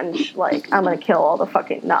revenge, like, I'm going to kill all the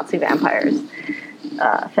fucking Nazi vampires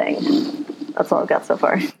thing. That's all I've got so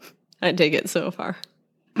far. I dig it so far.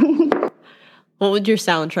 What would your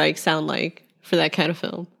soundtrack sound like for that kind of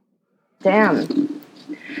film? Damn.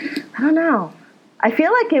 I don't know. I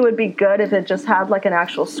feel like it would be good if it just had, like, an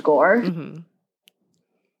actual score. Mm-hmm.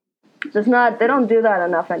 They don't do that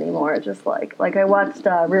enough anymore. Just like I watched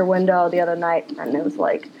Rear Window the other night, and it was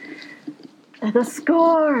like, the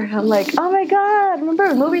score. I'm like, oh my God,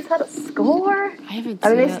 remember movies had a score? I haven't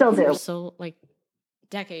seen they still do. So, like,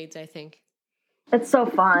 decades, I think. It's so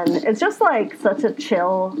fun. It's just, like, such a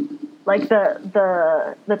chill, like,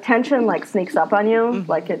 the tension, like, sneaks up on you.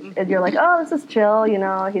 Mm-hmm. Like, you're like, oh, this is chill,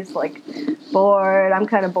 he's, like, bored. I'm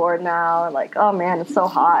kind of bored now. And, like, oh, man, it's so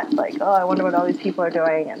hot. Like, oh, I wonder what all these people are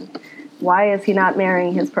doing. And why is he not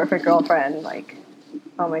marrying his perfect girlfriend? Like,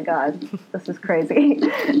 oh my God, this is crazy.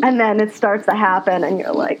 And then it starts to happen, and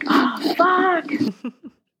you're like, oh, fuck.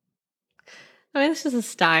 I mean, it's just a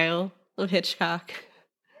style of Hitchcock.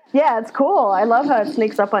 Yeah, it's cool. I love how it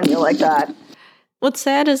sneaks up on you like that. What's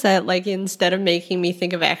sad is that, like, instead of making me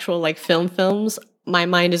think of actual, like, films, my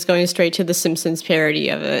mind is going straight to the Simpsons parody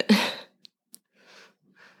of it.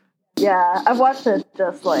 Yeah, I've watched it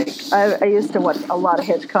just, like, I used to watch a lot of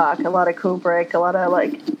Hitchcock, a lot of Kubrick, a lot of,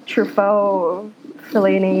 like, Truffaut,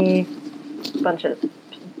 Fellini, a bunch of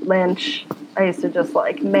Lynch. I used to just,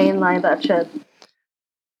 like, mainline that shit.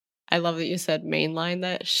 I love that you said mainline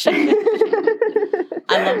that shit.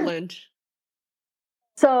 I love Lynch.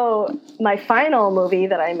 So my final movie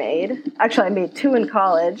that I made, actually I made two in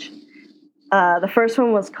college. The first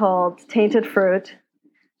one was called Tainted Fruit.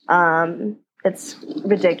 It's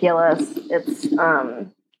ridiculous. It's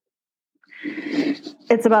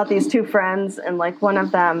about these two friends, and, like, one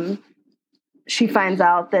of them, she finds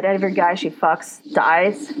out that every guy she fucks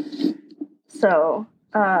dies. So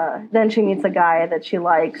then she meets a guy that she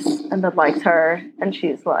likes and that likes her, and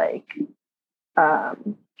she's like, I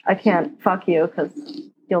can't fuck you because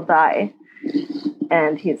you'll die.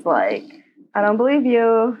 And he's like, I don't believe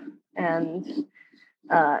you. And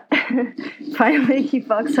finally he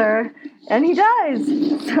fucks her and he dies.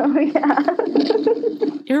 So yeah.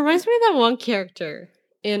 It reminds me of that one character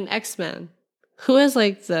in X-Men who has,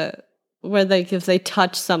 like, where, like, if they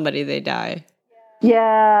touch somebody, they die.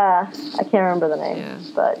 Yeah, I can't remember the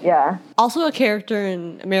name, but yeah. Also, a character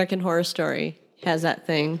in American Horror Story has that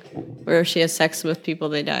thing where if she has sex with people,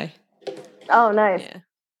 they die. Oh, nice. Yeah.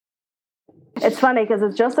 It's funny because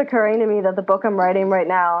it's just occurring to me that the book I'm writing right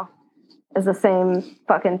now is the same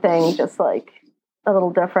fucking thing, just, like, a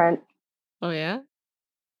little different. Oh, yeah?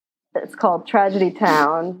 It's called Tragedy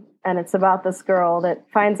Town, and it's about this girl that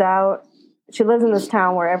finds out she lives in this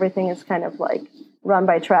town where everything is kind of, like, run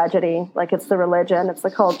by tragedy. Like it's the religion, it's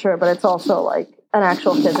the culture, but it's also like an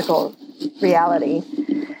actual physical reality.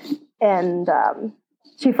 And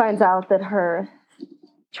she finds out that her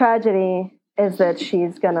tragedy is that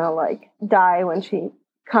she's gonna like die when she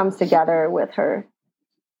comes together with her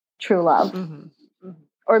true love,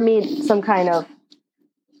 or meet some kind of.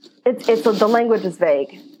 It's the language is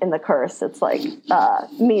vague in the curse. It's like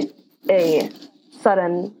meet a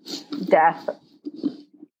sudden death,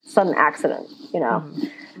 sudden accident.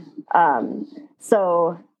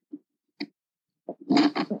 So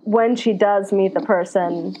when she does meet the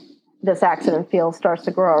person, this accident field starts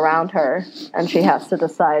to grow around her, and she has to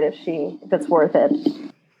decide if it's worth it.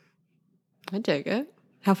 I dig it.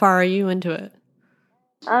 How far are you into it?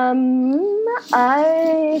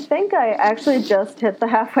 I think I actually just hit the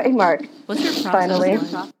halfway mark. What's your process? Finally.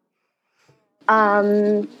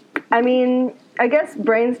 I mean, I guess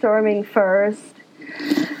brainstorming first.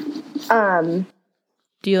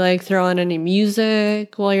 Do you like throw on any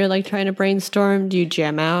music while you're like trying to brainstorm? Do you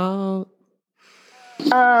jam out?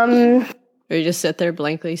 Or you just sit there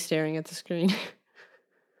blankly staring at the screen?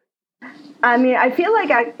 I mean, I feel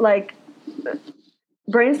like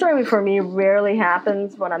brainstorming for me rarely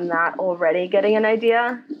happens when I'm not already getting an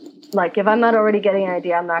idea. Like if I'm not already getting an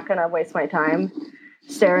idea, I'm not going to waste my time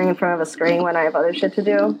staring in front of a screen when I have other shit to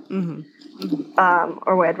do.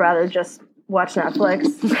 Or I'd rather just watch Netflix.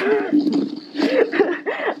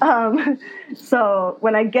 So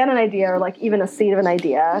when I get an idea, or like even a seed of an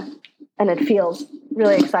idea, and it feels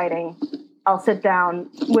really exciting, I'll sit down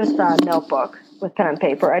with a notebook with pen and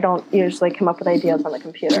paper. I don't usually come up with ideas on the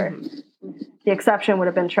computer. The exception would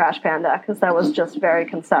have been Trash Panda, because that was just very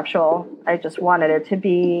conceptual. I just wanted it to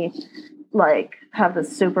be like have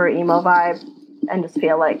this super emo vibe and just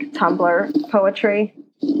feel like Tumblr poetry.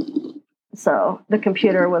 So the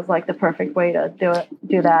computer was like the perfect way to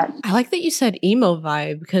do that. I like that you said emo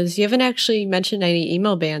vibe, because you haven't actually mentioned any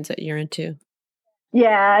emo bands that you're into.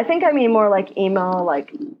 Yeah, I think I mean more like emo,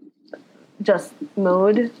 like just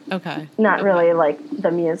mood. Okay. Not really like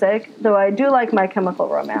the music. Though I do like My Chemical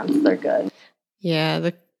Romance. They're good. Yeah,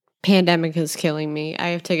 the pandemic is killing me. I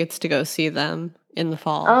have tickets to go see them in the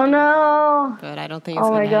fall. Oh no. But I don't think it's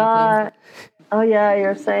going to happen. Oh my god. Oh yeah,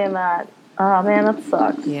 you're saying that. Oh man, that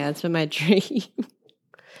sucks. Yeah, it's been my dream.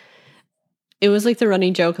 It was like the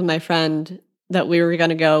running joke with my friend that we were going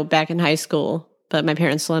to go back in high school, but my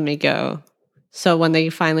parents let me go. So when they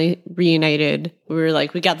finally reunited, we were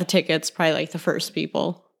like, we got the tickets, probably like the first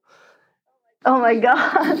people. Oh my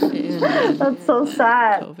god. That's so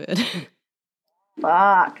sad. COVID.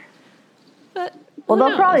 Fuck. But well,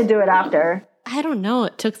 they'll probably do it after. I don't know.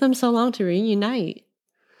 It took them so long to reunite.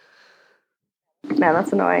 Man,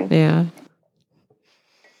 that's annoying. Yeah.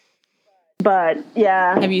 But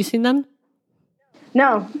yeah. Have you seen them?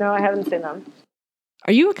 No, I haven't seen them.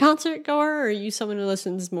 Are you a concert goer, or are you someone who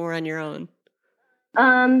listens more on your own?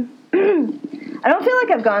 I don't feel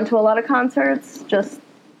like I've gone to a lot of concerts,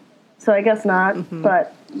 so I guess not,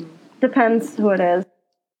 but depends who it is.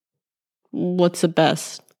 What's the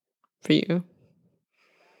best for you?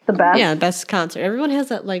 The best? Yeah, best concert. Everyone has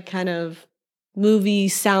that like kind of movie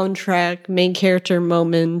soundtrack, main character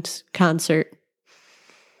moment concert.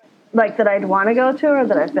 Like that I'd want to go to, or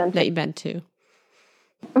that I've been to? That you've been to.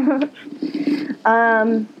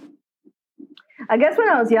 I guess when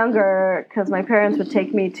I was younger, because my parents would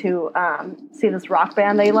take me to see this rock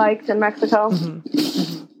band they liked in Mexico,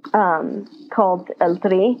 called El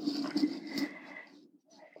Tri.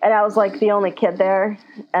 And I was like the only kid there,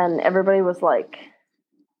 and everybody was like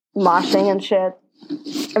moshing and shit.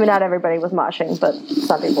 I mean, not everybody was moshing, but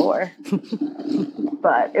some people were.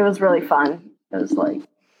 But it was really fun. It was like...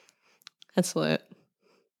 That's lit.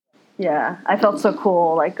 Yeah, I felt so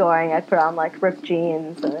cool, like going, I put on like ripped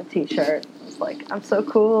jeans and a t-shirt. I was like, I'm so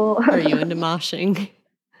cool. Are you into moshing?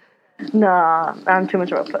 Nah, I'm too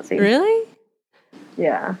much of a pussy. Really?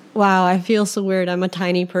 Yeah. Wow, I feel so weird. I'm a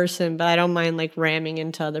tiny person, but I don't mind like ramming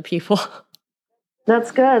into other people.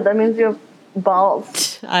 That's good. That means you have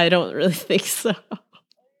balls. I don't really think so.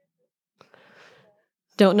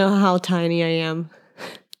 Don't know how tiny I am.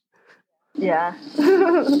 Yeah.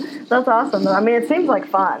 That's awesome though. I mean, it seems like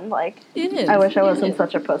fun. Like, it is. I wish I wasn't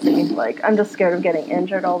such a pussy. Like, I'm just scared of getting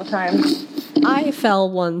injured all the time. I fell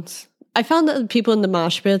once. I found that people in the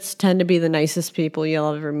mosh pits tend to be the nicest people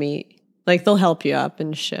you'll ever meet. Like, they'll help you up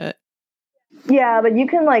and shit. Yeah, but you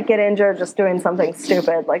can like get injured just doing something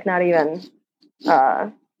stupid, like not even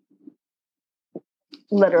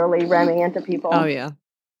literally ramming into people. Oh yeah.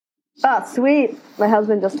 Oh, sweet. My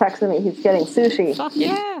husband just texted me. He's getting sushi. Fuck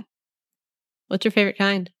yeah. What's your favorite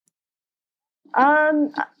kind?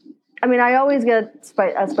 I I mean, I always get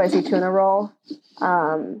a spicy tuna roll.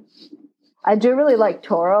 I do really like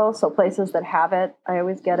Toro, so places that have it, I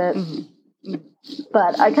always get it. Mm-hmm.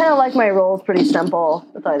 But I kind of like my rolls pretty simple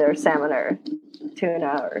with either salmon or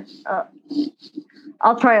tuna, or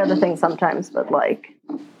I'll try other things sometimes, but like,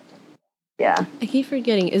 yeah. I keep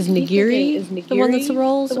forgetting. Is nigiri the one that's the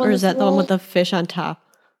rolls, or is that the one with the fish on top?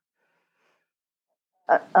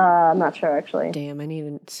 I'm not sure, actually. Damn, I need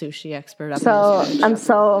a sushi expert.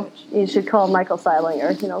 You should call Michael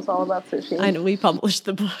Seilinger. He knows all about sushi. I know, we published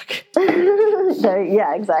the book.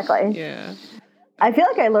 Yeah, exactly. Yeah. I feel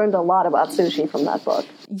like I learned a lot about sushi from that book.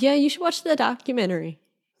 Yeah, you should watch the documentary,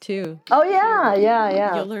 too. Oh,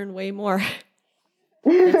 yeah. You'll learn way more.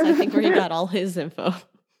 That's, I think, where he got all his info.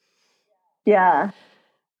 Yeah.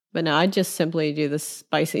 But no, I just simply do the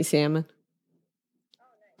spicy salmon.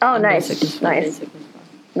 Oh, nice.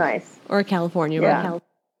 Or California. Yeah. Right?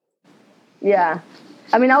 Yeah.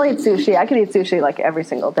 I mean, I'll eat sushi. I could eat sushi like every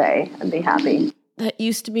single day and be happy. That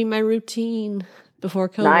used to be my routine before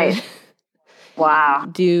COVID. Nice. Wow.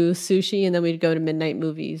 Do sushi and then we'd go to midnight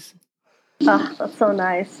movies. Oh, that's so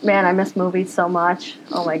nice. Man, I miss movies so much.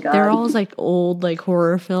 Oh my God. They're always like old like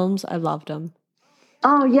horror films. I loved them.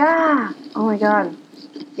 Oh yeah. Oh my God.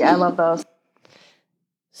 Yeah, I love those.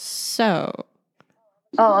 So.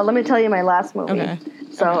 Oh, let me tell you my last movie. Okay.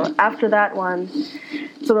 So after that one,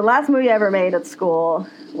 so the last movie I ever made at school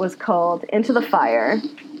was called Into the Fire.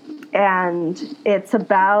 And it's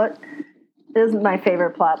about, this is my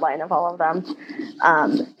favorite plot line of all of them.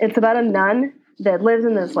 It's about a nun that lives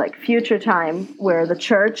in this like future time where the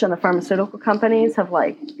church and the pharmaceutical companies have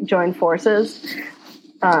like joined forces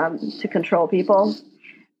to control people.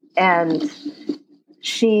 And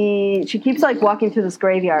she keeps like walking through this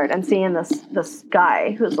graveyard and seeing this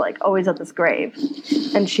guy who's like always at this grave,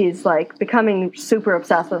 and she's like becoming super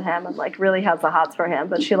obsessed with him and like really has the hots for him,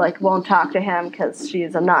 but she like won't talk to him because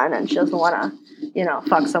she's a nun and she doesn't want to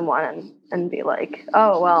fuck someone and be like,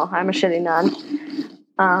 oh well, I'm a shitty nun.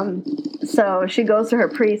 So she goes to her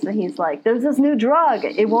priest and he's like, there's this new drug,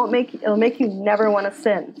 it'll make you never want to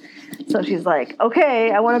sin. So she's like,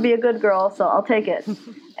 okay, I want to be a good girl, so I'll take it.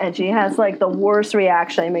 And she has like the worst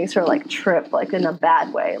reaction. It makes her like trip, like in a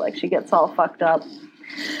bad way. Like she gets all fucked up.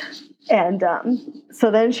 And so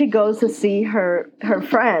then she goes to see her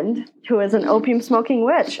friend, who is an opium smoking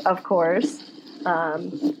witch, of course,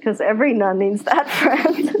 because every nun needs that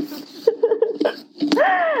friend.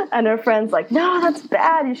 And her friend's like, no, that's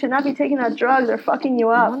bad. You should not be taking that drug. They're fucking you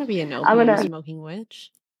up. I want to be an opium smoking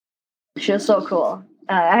witch. She was so cool.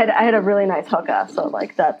 I had a really nice hookah, so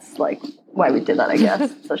like that's like why we did that, I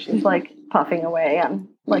guess. So she's like puffing away on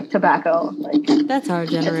like tobacco. Like that's our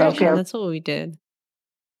generation. That's what we did.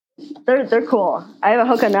 They're cool. I have a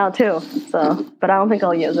hookah now too, so but I don't think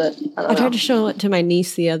I'll use it. I tried to show it to my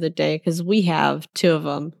niece the other day because we have 2 of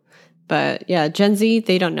them. But yeah, Gen Z,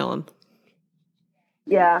 they don't know them.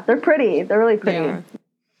 Yeah, they're pretty. They're really pretty.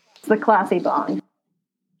 It's the classy bong.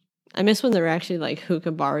 I miss when there were actually like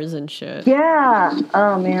hookah bars and shit. Yeah.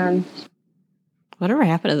 Oh man. Whatever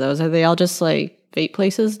happened to those? Are they all just like vape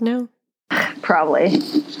places now? Probably.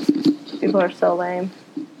 People are so lame.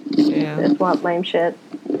 Yeah. They just want lame shit.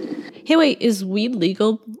 Hey, wait, is weed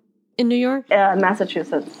legal in New York?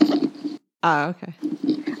 Massachusetts. Oh, okay.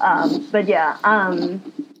 But yeah.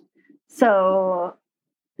 So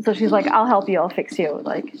she's like, I'll help you. I'll fix you.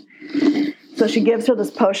 Like, so she gives her this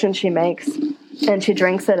potion she makes. And she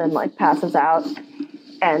drinks it and like passes out,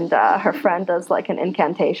 and her friend does like an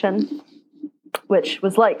incantation, which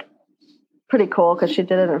was like pretty cool because she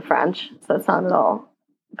did it in French, so it sounded all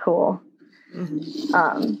cool.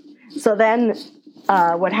 Mm-hmm. So then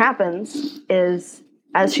what happens is,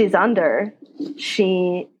 as she's under,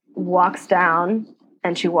 she walks down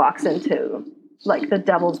and she walks into like the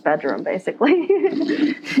devil's bedroom, basically.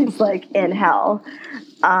 She's like in hell.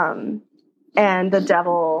 And the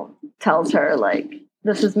devil tells her, like,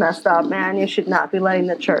 this is messed up, man. You should not be letting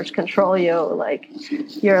the church control you. Like,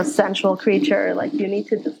 you're a sensual creature. Like, you need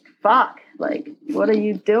to just fuck. Like, what are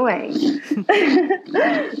you doing? So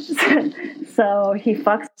he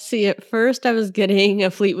fucks. See, at first I was getting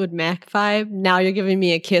a Fleetwood Mac vibe. Now you're giving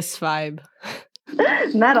me a Kiss vibe.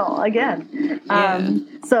 Metal, again. Yeah.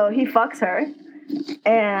 So he fucks her.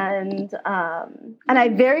 And I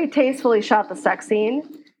very tastefully shot the sex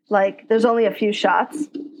scene. Like, there's only a few shots.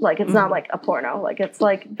 Like, it's not like a porno. Like, it's,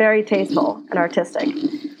 like, very tasteful and artistic.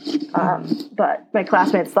 But my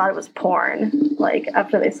classmates thought it was porn, like,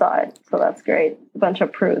 after they saw it. So that's great. A bunch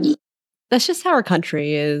of prudes. That's just how our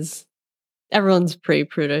country is. Everyone's pretty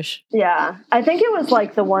prudish. Yeah. I think it was,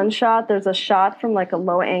 like, the one shot. There's a shot from, like, a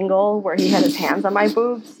low angle where he had his hands on my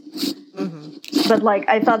boobs. But like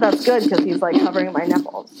I thought that's good because he's like covering my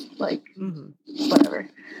nipples, like whatever.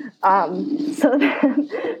 So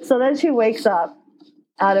then she wakes up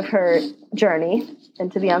out of her journey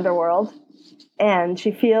into the underworld, and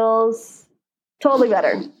she feels totally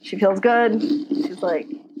better. She feels good. She's like,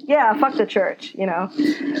 yeah, fuck the church, you know.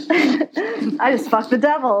 I just fucked the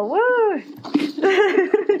devil. Woo!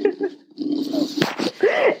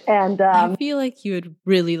 And I feel like you would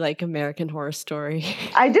really like American Horror Story.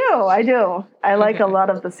 I do. I like a lot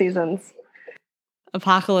of the seasons.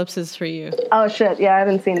 Apocalypse is for you. Oh shit! Yeah, I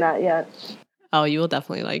haven't seen that yet. Oh, you will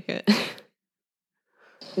definitely like it.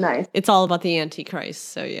 Nice. It's all about the Antichrist,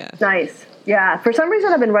 so yeah. Nice. Yeah. For some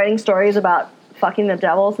reason, I've been writing stories about fucking the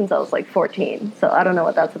devil since I was like 14. So I don't know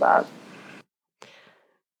what that's about.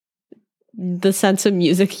 The sense of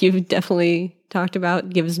music you've definitely talked about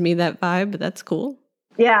gives me that vibe, but that's cool.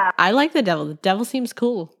 Yeah. I like the devil. The devil seems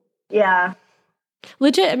cool. Yeah.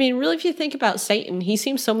 Legit, I mean, really, if you think about Satan, he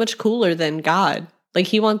seems so much cooler than God. Like,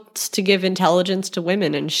 he wants to give intelligence to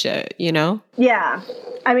women and shit, you know? Yeah.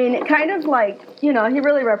 I mean, it kind of like, you know, he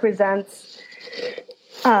really represents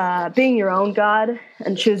being your own God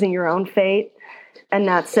and choosing your own fate and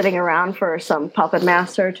not sitting around for some puppet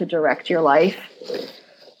master to direct your life.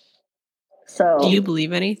 So, do you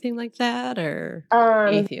believe anything like that, or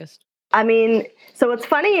atheist? I mean, so what's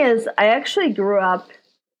funny is I actually grew up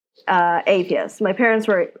atheist. My parents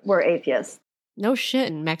were atheists. No shit,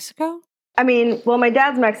 in Mexico? I mean, well, my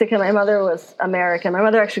dad's Mexican. My mother was American. My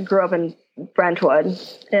mother actually grew up in Brentwood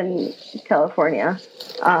in California.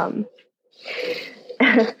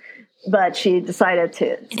 But she decided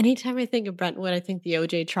to. Anytime I think of Brentwood, I think the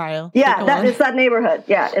OJ trial. Yeah, it's that neighborhood.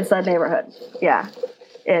 Yeah, it's that neighborhood. Yeah.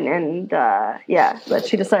 Yeah, but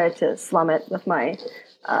she decided to slum it with my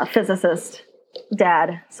physicist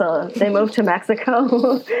dad. So they moved to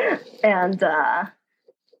Mexico. And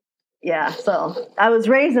yeah, so I was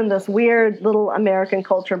raised in this weird little American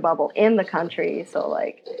culture bubble in the country. So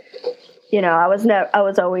like, you know,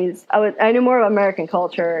 I knew more of American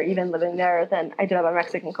culture even living there than I did about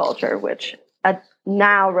Mexican culture, which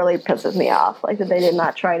now really pisses me off. Like that they did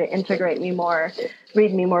not try to integrate me more,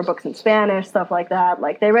 read me more books in Spanish, stuff like that.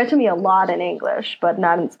 Like they read to me a lot in English, but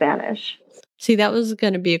not in Spanish. See, that was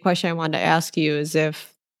going to be a question I wanted to ask you, is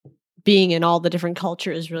if being in all the different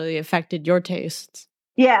cultures really affected your tastes.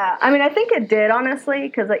 Yeah, I mean, I think it did, honestly,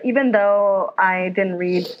 because even though I didn't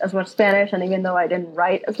read as much Spanish and even though I didn't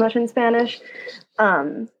write as much in Spanish,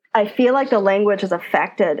 I feel like the language has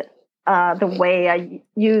affected the way I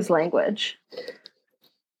use language.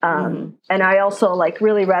 And I also like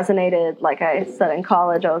really resonated, like I said in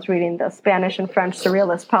college, I was reading the Spanish and French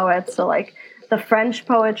surrealist poets. So like the French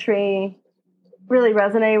poetry really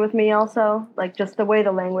resonated with me also, like just the way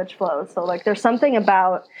the language flows. So like there's something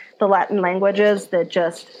about the Latin languages that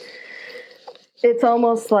just, it's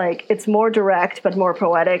almost like it's more direct but more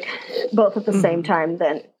poetic both at the same time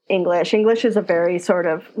than English. English is a very sort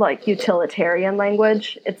of like utilitarian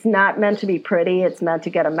language. It's not meant to be pretty, it's meant to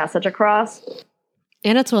get a message across.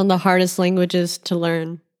 And it's one of the hardest languages to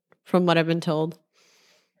learn, from what I've been told.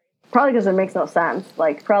 Probably because it makes no sense.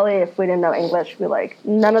 Like, probably if we didn't know English, we'd be like,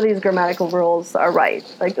 none of these grammatical rules are right.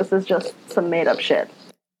 Like, this is just some made-up shit.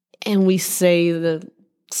 And we say the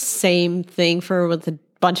same thing with a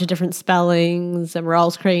bunch of different spellings, and we're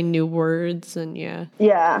always creating new words, and yeah.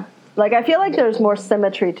 Yeah. Like, I feel like there's more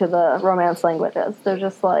symmetry to the Romance languages. They're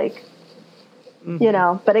just like, you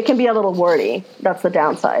know, but it can be a little wordy. That's the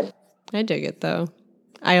downside. I dig it, though.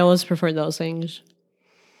 I always prefer those things.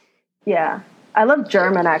 Yeah. I love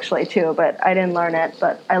German, actually, too, but I didn't learn it.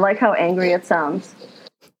 But I like how angry it sounds.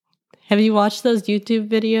 Have you watched those YouTube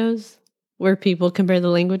videos where people compare the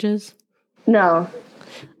languages? No.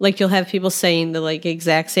 Like, you'll have people saying the, like,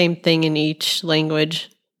 exact same thing in each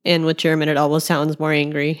language, and with German, it always sounds more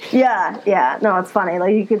angry. Yeah. No, it's funny.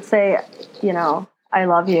 Like, you could say, you know, I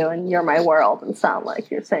love you and you're my world, and sound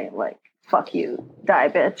like you're saying, like, fuck you, die,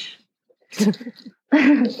 bitch.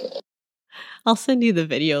 I'll send you the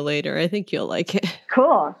video later. I think you'll like it.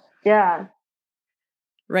 Cool. Yeah.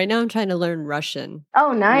 Right now I'm trying to learn Russian.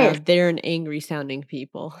 Oh, nice. They're an angry sounding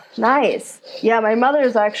people. Nice. Yeah, my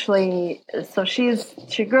mother's actually, so she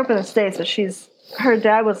grew up in the States, so her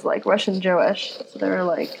dad was like Russian Jewish. So they were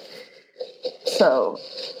like, so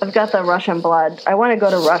I've got the Russian blood. I want to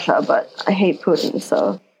go to Russia, but I hate Putin,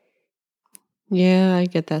 so. Yeah, I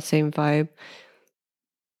get that same vibe.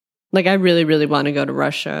 Like, I really, really want to go to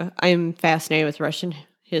Russia. I'm fascinated with Russian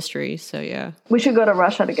history, so yeah. We should go to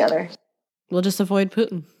Russia together. We'll just avoid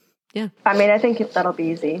Putin. Yeah. I mean, I think that'll be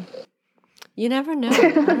easy. You never know.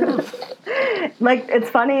 I don't know. Like, it's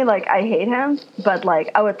funny, like, I hate him, but, like,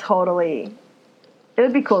 I would totally... It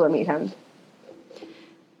would be cool to meet him.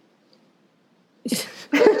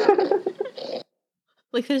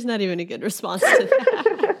 Like, there's not even a good response to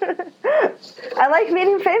that. I like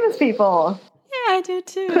meeting famous people. Yeah, I do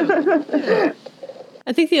too. Yeah.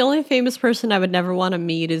 I think the only famous person I would never want to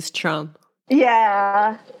meet is Trump.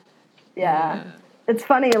 Yeah. It's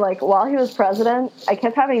funny, like, while he was president, I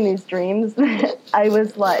kept having these dreams that I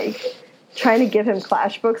was, like, trying to give him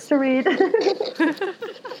Clash books to read.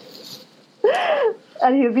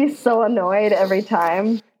 And he would be so annoyed every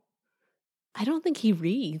time. I don't think he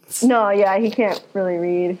reads. No, yeah, he can't really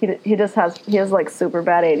read. He has, like, super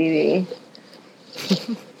bad ADD.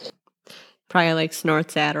 Probably, like,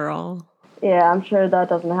 snorts Adderall. Yeah, I'm sure that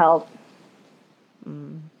doesn't help.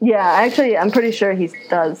 Yeah, actually, I'm pretty sure he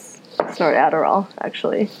does snort Adderall,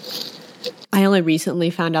 actually. I only recently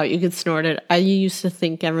found out you could snort it. I used to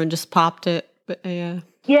think everyone just popped it, but yeah.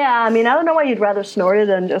 Yeah, I mean, I don't know why you'd rather snort it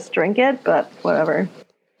than just drink it, but whatever.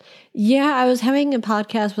 Yeah, I was having a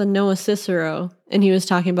podcast with Noah Cicero, and he was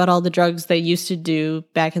talking about all the drugs they used to do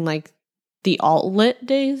back in, like, the alt-lit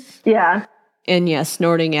days. Yeah. And yeah,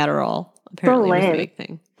 snorting Adderall apparently was a lame. big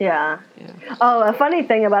thing. Yeah. Oh, a funny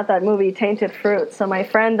thing about that movie, Tainted Fruit. So my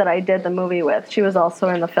friend that I did the movie with, she was also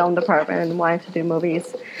in the film department and wanted to do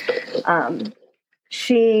movies.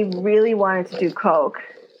 She really wanted to do coke,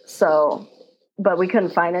 but we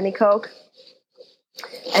couldn't find any coke.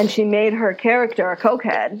 And she made her character a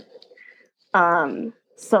cokehead.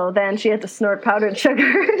 So then she had to snort powdered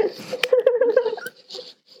sugar.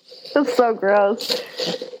 It's so gross.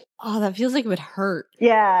 Oh, that feels like it would hurt.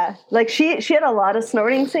 Yeah, like she had a lot of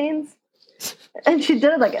snorting scenes, and she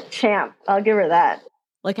did it like a champ. I'll give her that.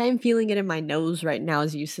 Like, I'm feeling it in my nose right now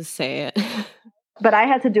as you used to say it. But I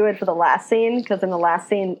had to do it for the last scene, because in the last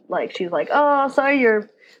scene, like, she's like, "Oh, sorry, your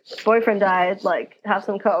boyfriend died. Like, have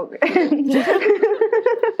some coke."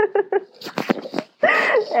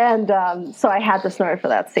 And so I had to snort for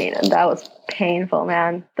that scene, and that was painful,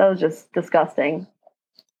 man. That was just disgusting.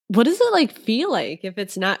 What does it, like, feel like if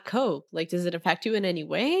it's not coke? Like, does it affect you in any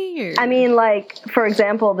way? Or? I mean, like, for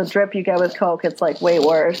example, the drip you get with coke, it's, like, way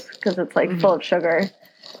worse, because it's, like, full of sugar.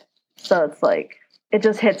 So it's, like, it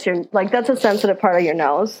just hits your, like, that's a sensitive part of your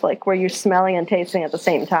nose, like, where you're smelling and tasting at the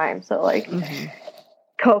same time. So, like,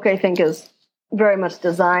 coke, I think, is very much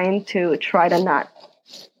designed to try to not,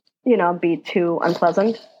 be too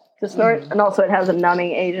unpleasant to snort. And also it has a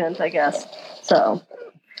numbing agent, I guess. So,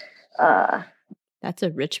 that's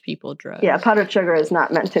a rich people drug. Yeah, powdered sugar is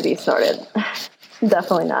not meant to be snorted.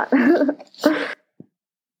 Definitely not.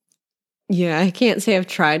 Yeah, I can't say I've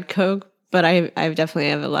tried coke, but I definitely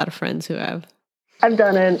have a lot of friends who have. I've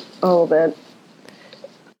done it a little bit.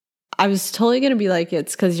 I was totally going to be like,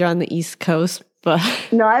 it's because you're on the East Coast, but...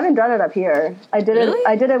 No, I haven't done it up here. I did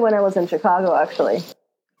it when I was in Chicago, actually.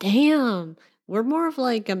 Damn. We're more of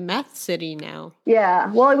like a meth city now.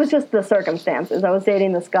 Yeah. Well, it was just the circumstances. I was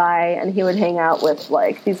dating this guy, and he would hang out with,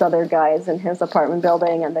 like, these other guys in his apartment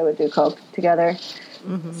building, and they would do coke together.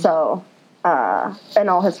 So, and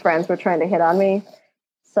all his friends were trying to hit on me.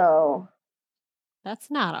 So... That's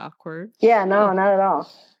not awkward. Yeah, no, not at all.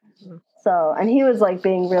 So, and he was, like,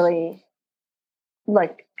 being really,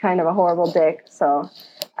 like, kind of a horrible dick. So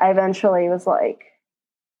I eventually was like,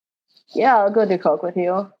 yeah, I'll go do coke with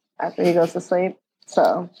you after he goes to sleep.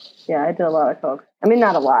 So, yeah, I did a lot of coke. I mean,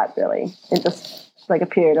 not a lot, really. It just, like, a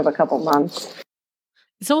period of a couple months.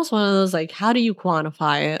 It's almost one of those, like, how do you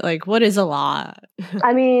quantify it? Like, what is a lot?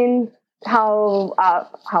 I mean, how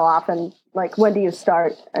often, like, when do you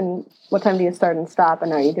start, and what time do you start and stop,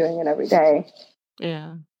 and are you doing it every day?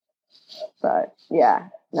 Yeah. But, yeah.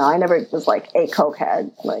 No, I never was, like, a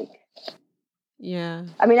cokehead. Like, yeah.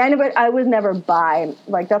 I mean, I would never buy,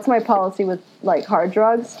 like, that's my policy with, like, hard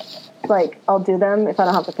drugs. Like, I'll do them if I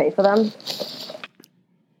don't have to pay for them.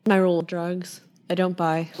 My rule of drugs, I don't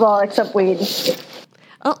buy. Well, except weed.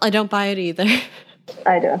 Oh, I don't buy it either.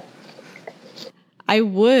 I do. I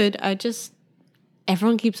would.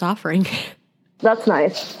 Everyone keeps offering. That's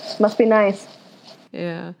nice. Must be nice.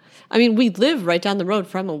 Yeah. I mean, we live right down the road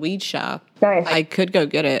from a weed shop. Nice. I could go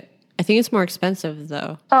get it. I think it's more expensive,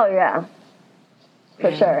 though. Oh, yeah.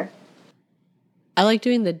 For sure. I like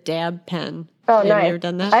doing the dab pen. Oh, Have nice. you ever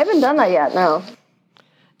done that? I haven't done that yet, no.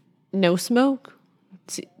 No smoke?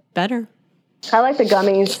 It's better. I like the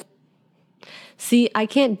gummies. See, I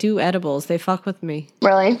can't do edibles. They fuck with me.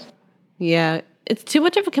 Really? Yeah. It's too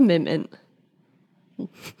much of a commitment.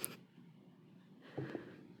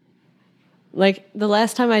 Like, the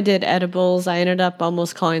last time I did edibles, I ended up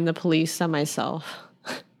almost calling the police on myself.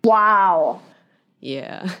 Wow.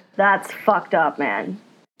 Yeah. That's fucked up, man.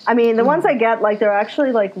 I mean, the ones I get, like, they're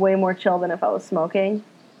actually, like, way more chill than if I was smoking.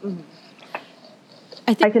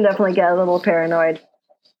 I think can definitely get a little paranoid.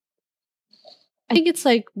 I think it's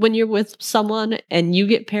like when you're with someone and you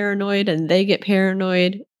get paranoid and they get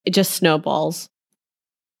paranoid, it just snowballs.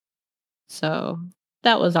 So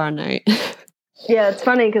that was our night. Yeah, it's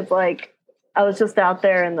funny because, like, I was just out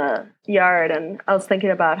there in the yard and I was thinking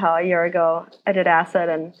about how a year ago I did acid,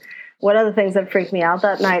 and one of the things that freaked me out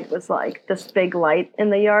that night was, like, this big light in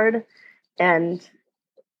the yard. And,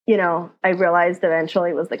 you know, I realized eventually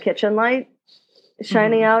it was the kitchen light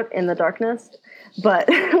shining out in the darkness. But,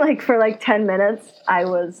 like, for, like, 10 minutes, I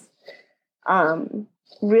was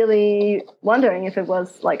really wondering if it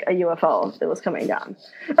was, like, a UFO that was coming down.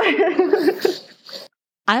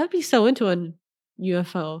 I would be so into a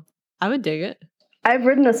UFO. I would dig it. I've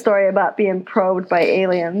written a story about being probed by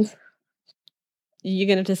aliens. You're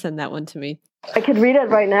going to have to send that one to me. I could read it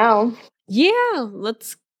right now. Yeah,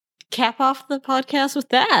 let's cap off the podcast with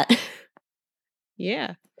that.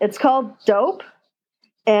 Yeah. It's called Dope,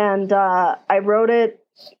 and I wrote it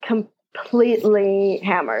completely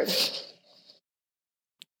hammered.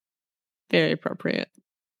 Very appropriate.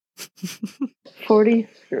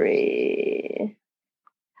 43.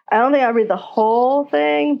 I don't think I'll read the whole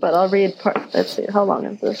thing, but I'll read part. Let's see, how long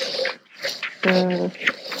is this?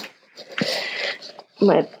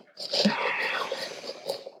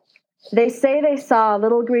 They say they saw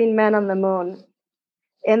little green men on the moon.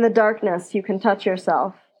 In the darkness, you can touch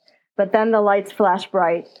yourself, but then the lights flash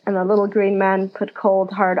bright, and the little green men put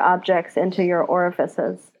cold, hard objects into your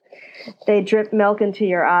orifices. They drip milk into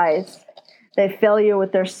your eyes. They fill you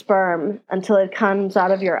with their sperm until it comes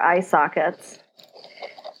out of your eye sockets.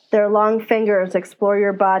 Their long fingers explore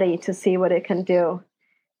your body to see what it can do.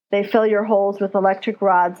 They fill your holes with electric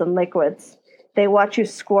rods and liquids. They watch you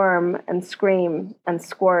squirm and scream and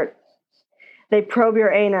squirt. They probe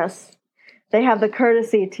your anus. They have the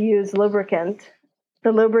courtesy to use lubricant.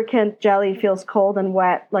 The lubricant jelly feels cold and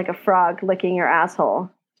wet like a frog licking your asshole.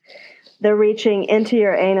 They're reaching into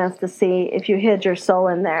your anus to see if you hid your soul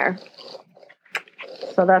in there.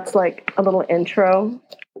 So that's like a little intro.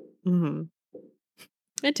 Mm-hmm.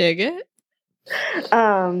 I dig it.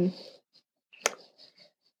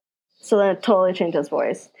 So then it totally changed his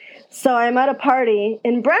voice. So I'm at a party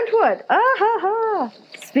in Brentwood. Ah ha ha!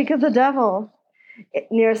 Speak of the devil.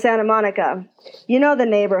 Near Santa Monica. You know the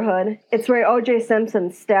neighborhood. It's where O.J.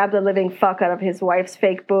 Simpson stabbed the living fuck out of his wife's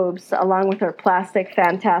fake boobs along with her plastic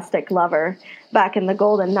fantastic lover back in the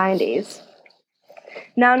golden 90s.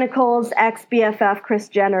 Now Nicole's ex-BFF Kris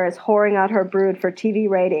Jenner is whoring out her brood for TV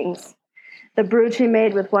ratings. The brood she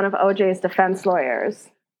made with one of O.J.'s defense lawyers.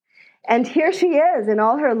 And here she is in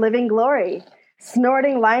all her living glory,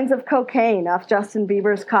 snorting lines of cocaine off Justin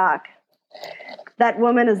Bieber's cock. That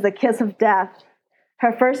woman is the kiss of death.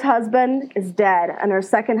 Her first husband is dead, and her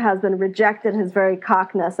second husband rejected his very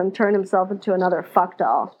cockness and turned himself into another fuck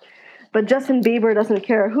doll. But Justin Bieber doesn't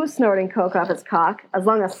care who's snorting coke off his cock, as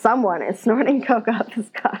long as someone is snorting coke off his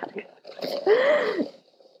cock.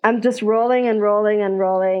 I'm just rolling and rolling and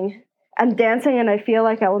rolling. I'm dancing, and I feel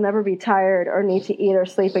like I will never be tired or need to eat or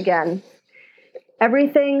sleep again.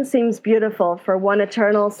 Everything seems beautiful for one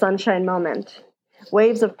eternal sunshine moment.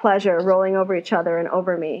 Waves of pleasure rolling over each other and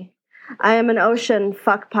over me. I am an ocean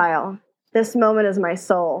fuck pile. This moment is my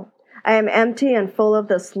soul. I am empty and full of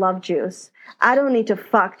this love juice. I don't need to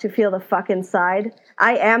fuck to feel the fuck inside.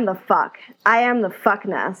 I am the fuck. I am the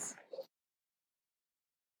fuckness.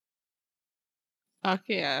 Fuck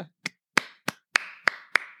yeah.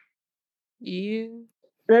 Yeah.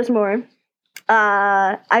 There's more.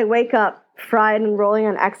 I wake up fried and rolling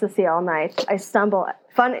on ecstasy all night. I stumble.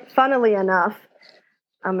 Funnily enough,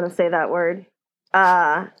 I'm going to say that word.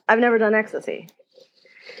 I've never done ecstasy.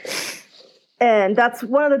 And that's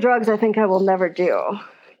one of the drugs I think I will never do.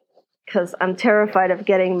 Because I'm terrified of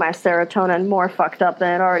getting my serotonin more fucked up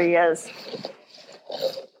than it already is.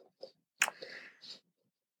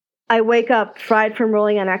 I wake up fried from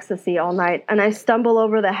rolling on ecstasy all night, and I stumble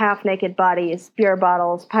over the half-naked bodies, beer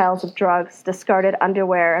bottles, piles of drugs, discarded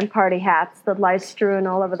underwear, and party hats that lie strewn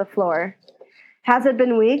all over the floor. Has it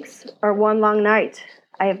been weeks or one long night?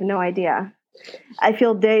 I have no idea. I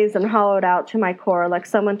feel dazed and hollowed out to my core like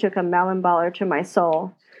someone took a melon baller to my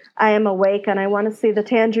soul. I am awake and I want to see the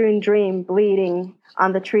tangerine dream bleeding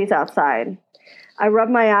on the trees outside. I rub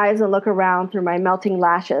my eyes and look around through my melting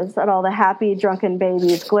lashes at all the happy, drunken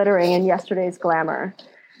babies glittering in yesterday's glamour.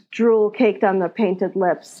 Drool caked on the painted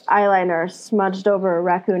lips, eyeliner smudged over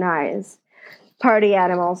raccoon eyes. Party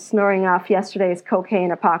animals snoring off yesterday's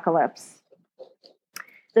cocaine apocalypse.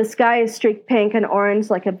 The sky is streaked pink and orange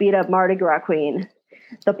like a beat-up Mardi Gras queen.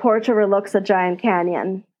 The porch overlooks a giant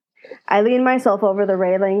canyon. I lean myself over the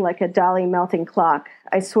railing like a Dali melting clock.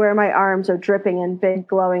 I swear my arms are dripping in big,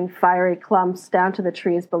 glowing, fiery clumps down to the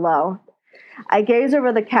trees below. I gaze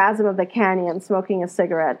over the chasm of the canyon, smoking a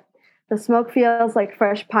cigarette. The smoke feels like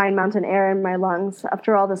fresh pine mountain air in my lungs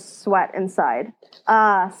after all the sweat inside.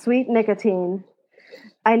 Ah, sweet nicotine.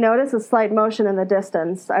 I notice a slight motion in the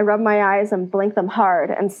distance. I rub my eyes and blink them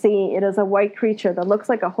hard and see it is a white creature that looks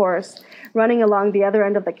like a horse running along the other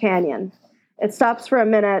end of the canyon. It stops for a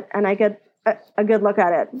minute and I get a good look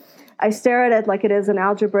at it. I stare at it like it is an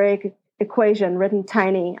algebraic equation written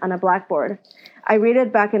tiny on a blackboard. I read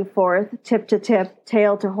it back and forth, tip to tip,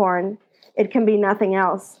 tail to horn. It can be nothing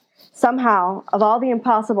else. Somehow, of all the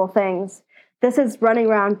impossible things, this is running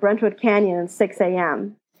around Brentwood Canyon at 6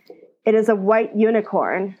 a.m. It is a white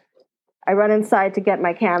unicorn. I run inside to get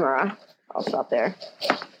my camera. I'll stop there.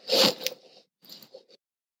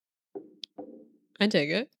 I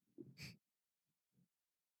dig it.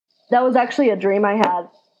 That was actually a dream I had.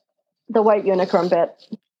 The white unicorn bit.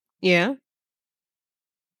 Yeah?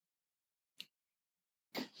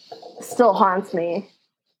 Still haunts me.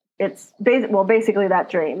 It's basically that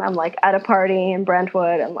dream. I'm like at a party in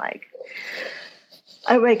Brentwood and like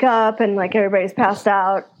I wake up and like everybody's passed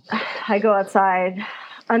out. I go outside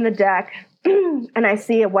on the deck and I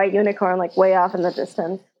see a white unicorn like way off in the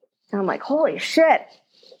distance. And I'm like, holy shit.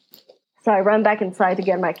 So I run back inside to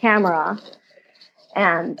get my camera.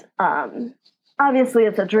 And obviously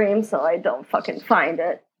it's a dream, so I don't fucking find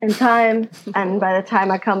it in time. And by the time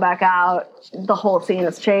I come back out, the whole scene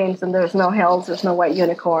has changed and there's no hills, there's no white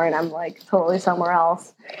unicorn. I'm like totally somewhere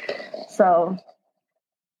else. So,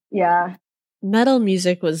 yeah. Metal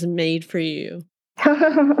music was made for you.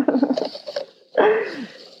 I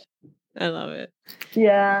love it.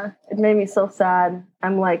 Yeah, it made me so sad.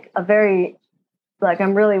 I'm like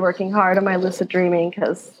I'm really working hard on my lucid dreaming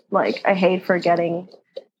because like I hate forgetting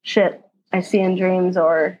shit I see in dreams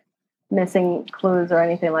or missing clues or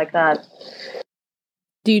anything like that.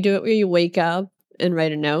 Do you do it where you wake up and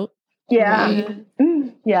write a note? Yeah.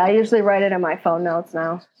 Yeah, I usually write it in my phone notes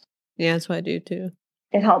now. Yeah, that's what I do too.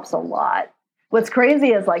 It helps a lot. What's crazy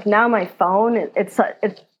is like now my phone, it's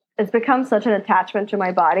become such an attachment to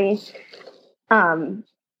my body. And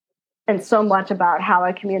so much about how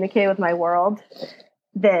I communicate with my world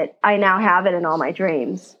that I now have it in all my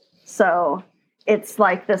dreams. So it's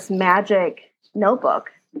like this magic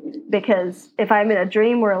notebook because if I'm in a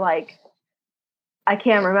dream where like I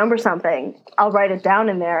can't remember something, I'll write it down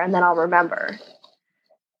in there and then I'll remember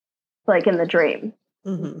like in the dream.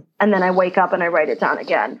 Mm-hmm. And then I wake up and I write it down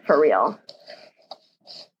again for real.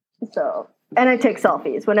 So, and I take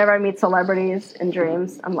selfies. Whenever I meet celebrities in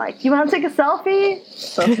dreams, I'm like, you want to take a selfie?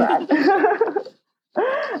 So sad.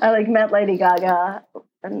 I like met Lady Gaga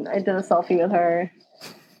and I did a selfie with her.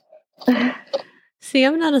 See,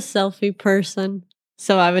 I'm not a selfie person,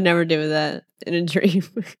 so I would never do that in a dream.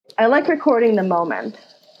 I like recording the moment.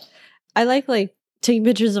 I like taking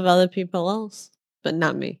pictures of other people else, but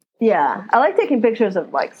not me. Yeah, I like taking pictures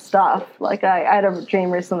of like stuff. Like I had a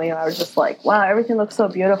dream recently and I was just like, wow, everything looks so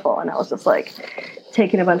beautiful. And I was just like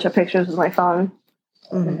taking a bunch of pictures with my phone.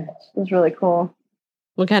 Mm-hmm. It was really cool.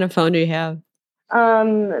 What kind of phone do you have?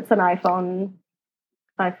 It's an iPhone.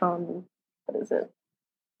 What is it?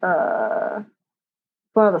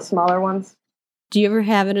 One of the smaller ones. Do you ever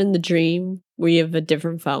have it in the dream where you have a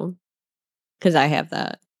different phone? Because I have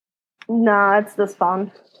that. No, it's this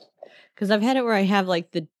phone. Because I've had it where I have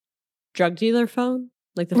like the drug dealer phone,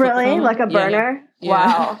 like the really phone. like a burner. Yeah.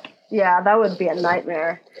 Wow, yeah, that would be a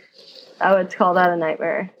nightmare. I would call that a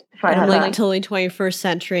nightmare if I had like that. totally 21st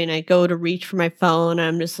century, and I go to reach for my phone, and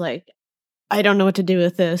I'm just like, I don't know what to do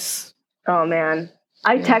with this. Oh man,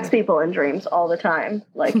 I text people in dreams all the time.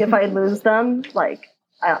 Like if I lose them, like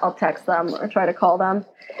I'll text them or try to call them,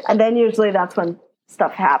 and then usually that's when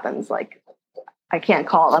stuff happens. Like I can't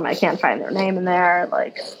call them, I can't find their name in there,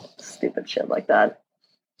 like stupid shit like that.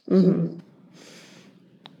 Mm-hmm.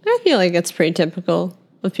 I feel like it's pretty typical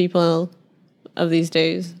of people of these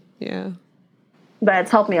days. Yeah. But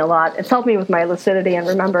it's helped me a lot. It's helped me with my lucidity and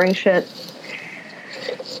remembering shit.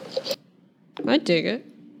 I dig it.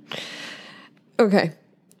 Okay.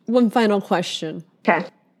 One final question. Okay.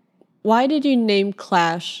 Why did you name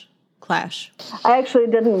Clash Clash? I actually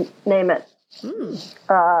didn't name it.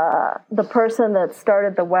 The person that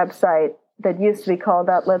started the website that used to be called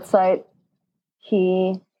That Lit Site,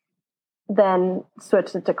 he then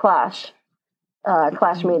switched it to Clash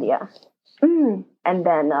Media. And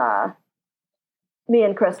then me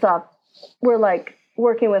and Christoph were like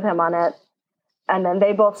working with him on it. And then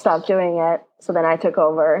they both stopped doing it. So then I took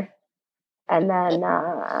over. And then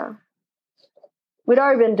we'd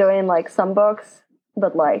already been doing like some books,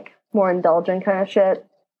 but like more indulgent kind of shit.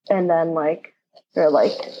 And then like they're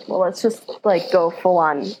like, well, let's just like go full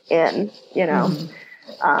on in, you know.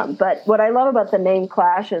 But what I love about the name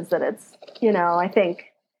Clash is that it's, you know, I think,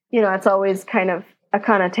 you know, it's always kind of a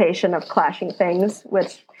connotation of clashing things,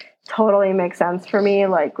 which totally makes sense for me,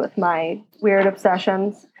 like with my weird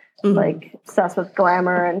obsessions, like obsessed with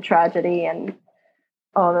glamour and tragedy and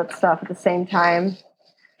all that stuff at the same time.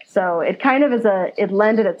 So it kind of it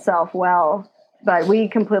lended itself well, but we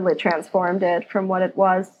completely transformed it from what it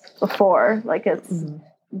was before. Like it's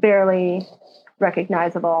barely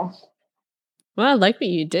recognizable. Well, I like what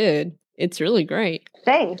you did. It's really great.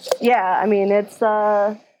 Thanks. Yeah, I mean, it's,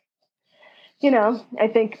 you know, I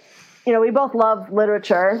think, you know, we both love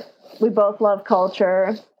literature. We both love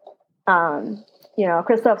culture. You know,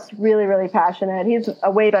 Christoph's really, really passionate. He's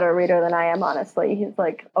a way better reader than I am, honestly. He's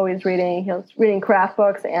like always reading. He's reading craft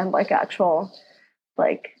books and like actual,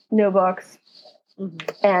 like new books.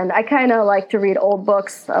 And I kind of like to read old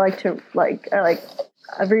books. I've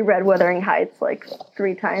reread Wuthering Heights like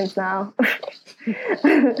 3 times now.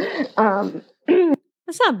 That's not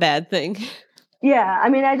a bad thing. Yeah, I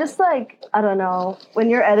mean, I just like, I don't know, when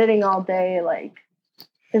you're editing all day, like,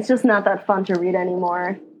 it's just not that fun to read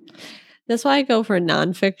anymore. That's why I go for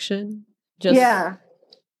nonfiction. Yeah.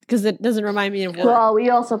 Because it doesn't remind me of work. Well, we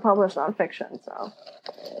also publish nonfiction, so.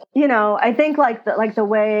 You know, I think like the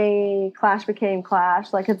way Clash became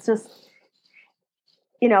Clash, like it's just,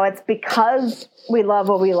 you know, it's because we love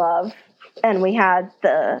what we love and we had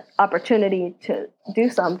the opportunity to do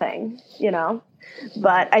something, you know.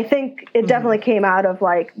 But I think it definitely came out of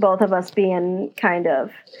like both of us being kind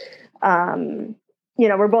of, you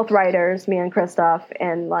know, we're both writers, me and Christoph,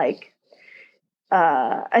 and like,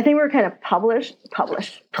 I think we were kind of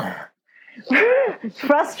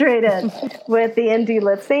frustrated with the indie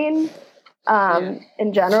lit scene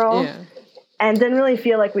in general, and didn't really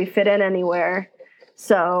feel like we fit in anywhere.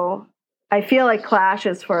 So I feel like Clash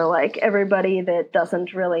is for like everybody that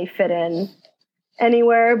doesn't really fit in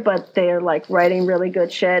anywhere, but they're like writing really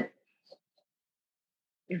good shit.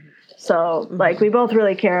 So like we both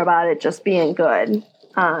really care about it just being good.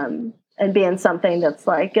 And being something that's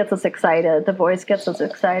like gets us excited. The voice gets us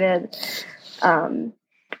excited. And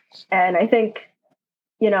I think,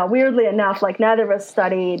 you know, weirdly enough, like neither of us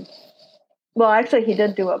studied, well, actually he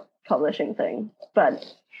did do a publishing thing, but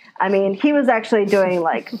I mean, he was actually doing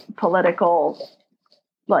like political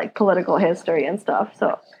history and stuff.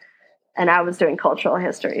 So, and I was doing cultural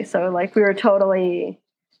history. So like we were totally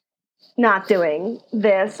not doing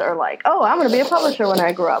this or like, oh, I'm going to be a publisher when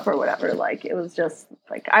I grew up or whatever. Like, it was just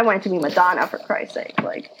like, I wanted to be Madonna for Christ's sake.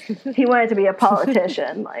 Like he wanted to be a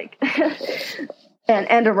politician, like,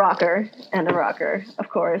 and a rocker, of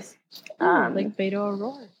course. Like Beto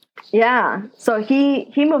O'Rourke. Yeah. So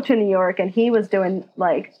he moved to New York and he was doing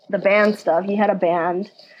like the band stuff. He had a band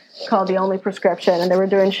called The Only Prescription and they were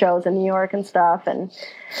doing shows in New York and stuff. And,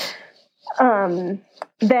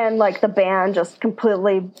 then like the band just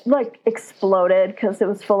completely like exploded because it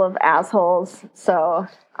was full of assholes. So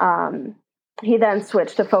he then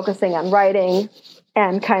switched to focusing on writing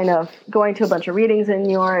and kind of going to a bunch of readings in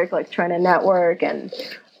New York, like trying to network and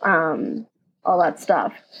all that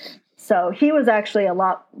stuff. So he was actually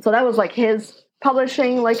so that was like his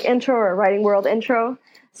publishing like intro or writing world intro.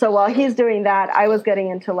 So while he's doing that, I was getting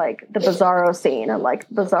into like the Bizarro scene and like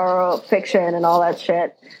Bizarro fiction and all that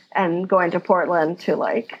shit, and going to Portland to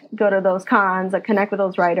like go to those cons and connect with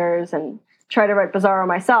those writers and try to write Bizarro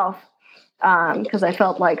myself. Because I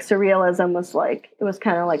felt like surrealism was like, it was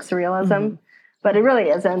kind of like surrealism, but it really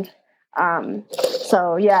isn't.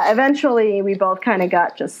 So yeah, eventually we both kind of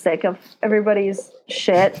got just sick of everybody's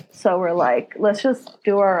shit. So we're like, let's just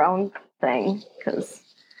do our own thing. Cause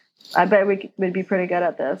I bet we'd be pretty good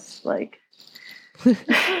at this. Like,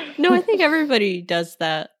 no, I think everybody does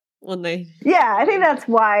that when they. Yeah, I think that's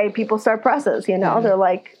why people start presses. You know, they're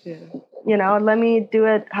like, you know, let me do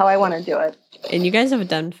it how I want to do it. And you guys have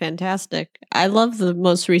done fantastic. I love the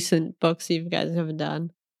most recent books you guys have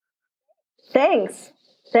done. Thanks.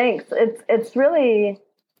 It's really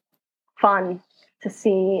fun to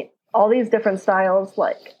see all these different styles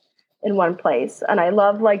like in one place. And I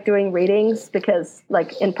love like doing readings because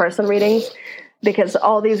like in-person readings, because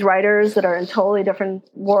all these writers that are in totally different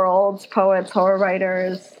worlds, poets, horror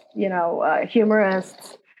writers, you know,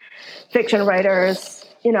 humorists, fiction writers,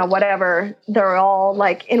 you know, whatever, they're all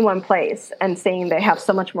like in one place and seeing they have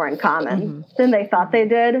so much more in common than they thought they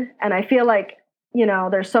did. And I feel like, you know,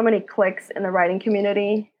 there's so many cliques in the writing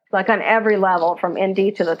community, like on every level from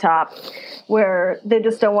indie to the top, where they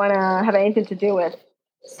just don't want to have anything to do with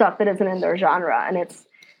stuff that isn't in their genre. And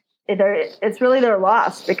it's really their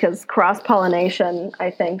loss, because cross-pollination,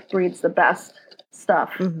 I think, breeds the best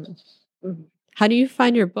stuff. How do you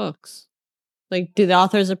find your books? Like, do the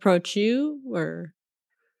authors approach you, or?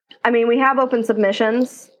 I mean, we have open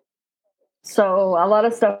submissions, so a lot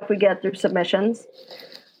of stuff we get through submissions.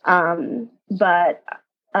 But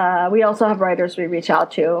we also have writers we reach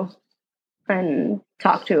out to and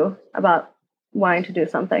talk to about wanting to do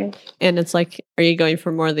something. And it's like, are you going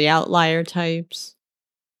for more of the outlier types?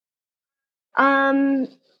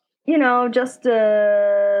 Just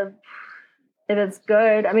if it's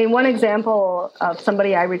good. I mean, one example of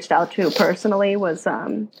somebody I reached out to personally was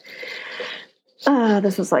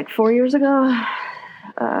this was like 4 years ago.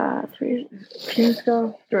 3 years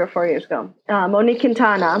ago, 3 or 4 years ago. Monique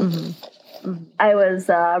Quintana. I was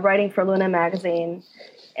writing for Luna magazine,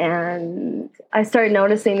 and I started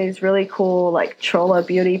noticing these really cool like Trolla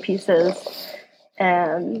beauty pieces,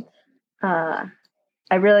 and I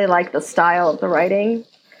really liked the style of the writing.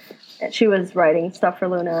 She was writing stuff for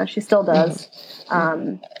Luna. She still does.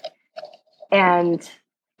 And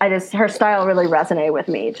her style really resonated with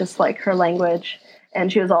me, just like her language.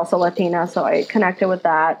 And she was also Latina, so I connected with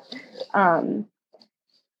that.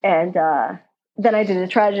 Then I did a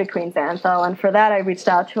Tragedy Queens antho, and for that I reached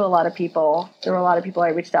out to a lot of people. There were a lot of people I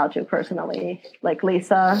reached out to personally, like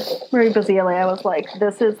Lisa Marie Basile. I was like,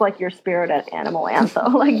 this is like your spirit at Animal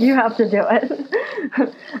Antho. Like, you have to do it.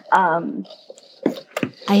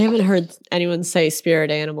 I haven't heard anyone say spirit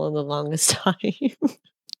animal in the longest time.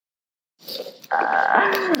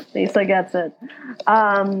 Lisa gets it.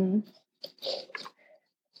 So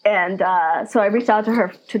I reached out to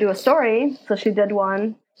her to do a story. So she did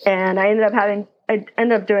one, and I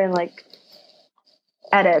ended up doing like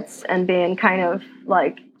edits and being kind of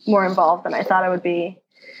like more involved than I thought I would be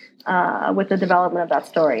with the development of that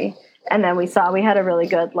story. And then we had a really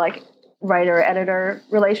good like writer-editor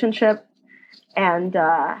relationship. And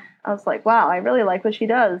I was like, wow, I really like what she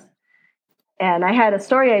does. And I had a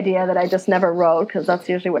story idea that I just never wrote, because that's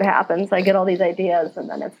usually what happens. I get all these ideas, and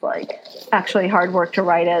then it's like actually hard work to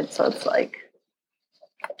write it. So it's like,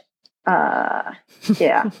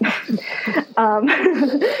 yeah.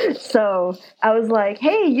 So I was like,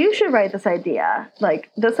 hey, you should write this idea.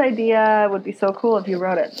 Like, this idea would be so cool if you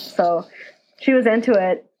wrote it. So she was into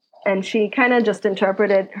it, and she kind of just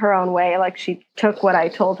interpreted her own way. Like, she took what I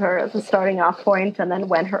told her as a starting off point and then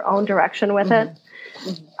went her own direction with it.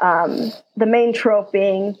 The main trope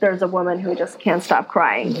being there's a woman who just can't stop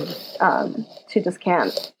crying. She just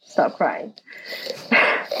can't stop crying.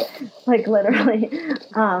 Like, literally.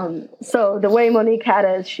 So the way Monique had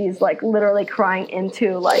it, she's like literally crying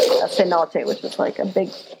into like a cenote, which is like a big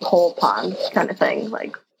whole pond kind of thing,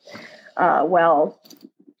 like well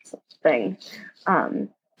thing.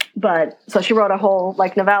 But so she wrote a whole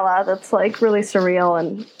like novella that's like really surreal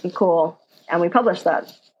and cool, and we published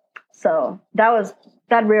that. So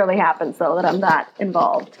that rarely happens, though, that I'm that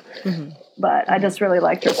involved. But I just really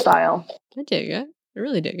liked her style. I dig it. I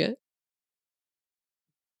really dig it.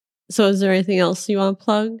 So is there anything else you want to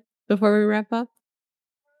plug before we wrap up?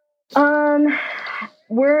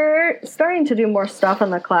 We're starting to do more stuff on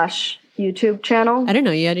the Clash YouTube channel. I didn't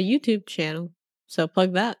know you had a YouTube channel, so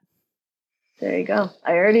plug that. There you go.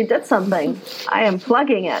 I already did something. I am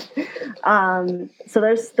plugging it. So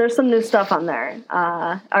there's some new stuff on there.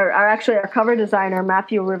 Our cover designer,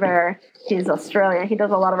 Matthew Rivera, he's Australian. He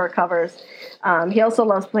does a lot of our covers. He also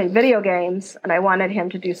loves playing video games, and I wanted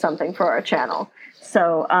him to do something for our channel.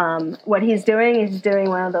 So what he's doing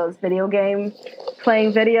one of those video game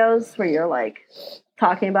playing videos where you're like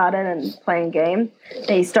talking about it and playing game. And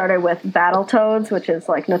he started with Battletoads, which is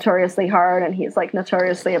like notoriously hard, and he's like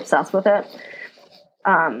notoriously obsessed with it.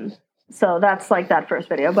 So that's like that first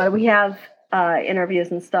video. But we have interviews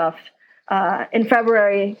and stuff. In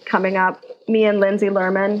February coming up, me and Lindsay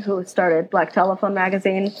Lerman, who started Black Telephone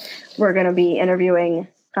magazine, we're going to be interviewing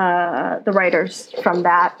the writers from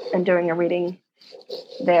that and doing a reading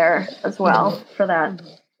there as well for that.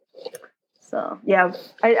 So, yeah,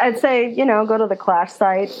 I'd say, go to the Clash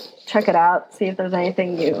site, check it out, see if there's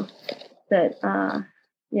anything new that,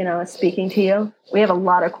 is speaking to you. We have a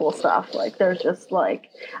lot of cool stuff. Like, there's just, like,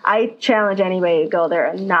 I challenge anybody to go there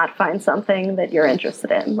and not find something that you're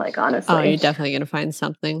interested in, like, honestly. Oh, you're definitely going to find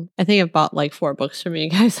something. I think I've bought, like, 4 books from you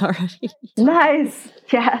guys already. Nice.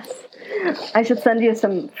 Yes. I should send you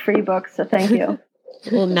some free books, so thank you.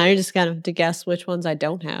 Well, now you're just going to have to guess which ones I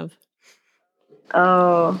don't have.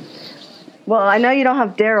 Oh. Well, I know you don't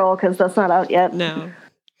have Daryl because that's not out yet. No.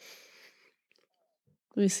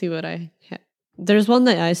 Let me see what I have. There's one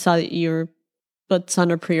that I saw that but it's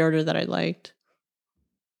under pre-order that I liked.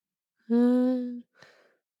 I'll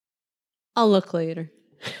look later.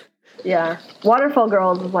 Yeah. Waterfall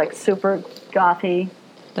Girls is like super gothy.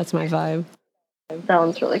 That's my vibe. That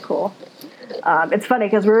one's really cool. It's funny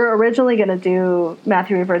because we were originally going to do,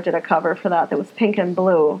 Matthew Weaver did a cover for that was pink and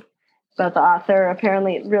blue, but the author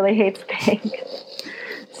apparently really hates pink.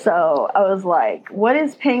 So I was like, what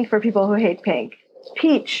is pink for people who hate pink?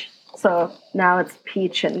 Peach. So now it's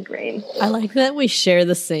peach and green. I like that we share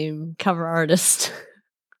the same cover artist.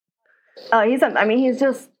 Oh, he's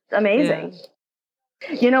just amazing.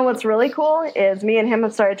 Yeah. You know what's really cool is me and him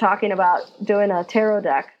have started talking about doing a tarot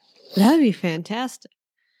deck. That'd be fantastic.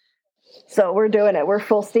 So we're doing it. We're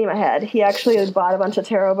full steam ahead. He actually bought a bunch of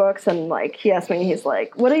tarot books and like he asked me, he's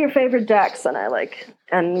like, what are your favorite decks?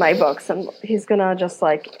 And my books, and he's gonna just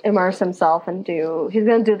like immerse himself and he's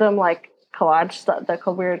gonna do them like collage stuff, the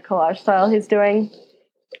weird collage style he's doing.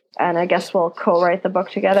 And I guess we'll co-write the book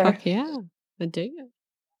together. Fuck yeah. I dig it.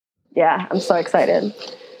 Yeah, I'm so excited.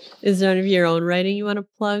 Is there any of your own writing you want to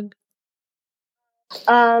plug?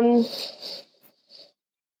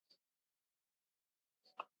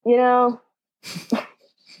 You know,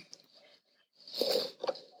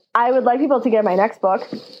 I would like people to get my next book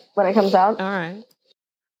when it comes out. All right.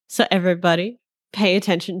 So everybody, pay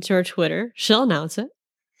attention to her Twitter. She'll announce it.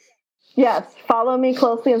 Yes. Follow me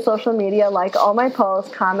closely on social media. Like all my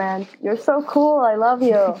posts. Comment. You're so cool. I love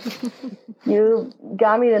you. You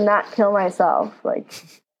got me to not kill myself. Like,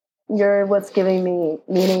 you're what's giving me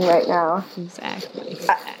meaning right now. Exactly.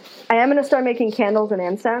 I am going to start making candles and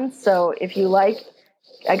incense. So if you like,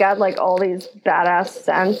 I got like all these badass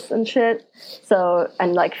scents and shit. So,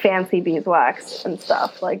 and like fancy beeswax and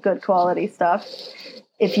stuff, like good quality stuff.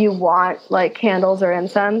 If you want like candles or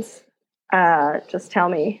incense, just tell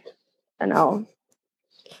me and I'll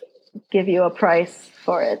give you a price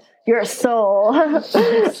for it. You're a soul.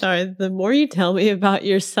 Sorry, the more you tell me about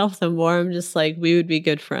yourself, the more I'm just like, we would be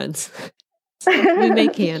good friends. We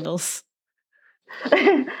make candles.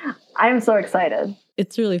 I'm so excited.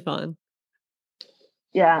 It's really fun.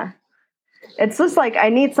 Yeah. It's just like I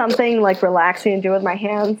need something like relaxing to do with my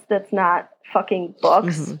hands that's not fucking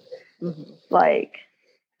books. Mm-hmm. Mm-hmm. Like,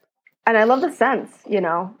 and I love the scents, you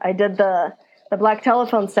know. I did the Black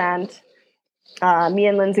Telephone scent. Me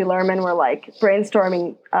and Lindsay Lerman were like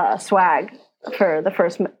brainstorming swag for the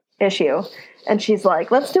first issue. And she's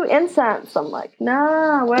like, let's do incense. I'm like,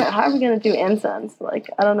 nah, how are we going to do incense? Like,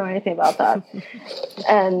 I don't know anything about that.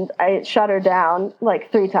 And I shut her down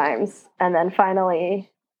like 3 times. And then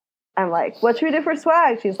finally, I'm like, what should we do for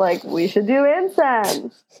swag? She's like, we should do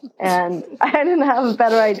incense. And I didn't have a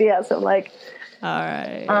better idea. So I'm like, all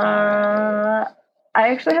right. I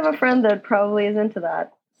actually have a friend that probably is into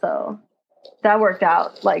that. So that worked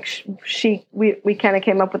out. Like we kind of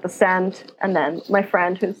came up with the scent. And then my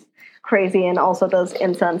friend who's crazy and also does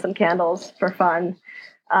incense and candles for fun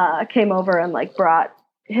came over and like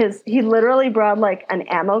he literally brought like an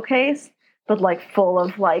ammo case but like full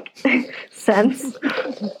of like scents.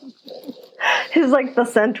 He's like the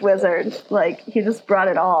scent wizard. Like he just brought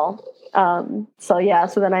it all. So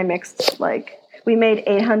then I mixed like we made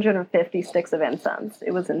 850 sticks of incense.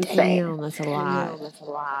 It was insane. Damn, that's a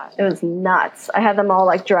lot. It was nuts. I had them all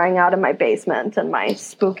like drying out in my basement, and my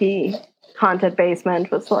spooky haunted basement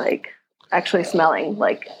was like actually smelling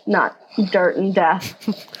like not dirt and death.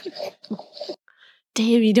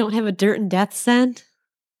 Damn, you don't have a dirt and death scent?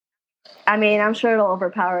 I mean, I'm sure it'll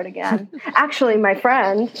overpower it again. Actually, my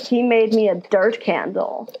friend, he made me a dirt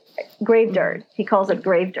candle. Grave dirt. He calls it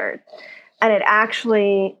grave dirt. And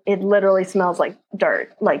it literally smells like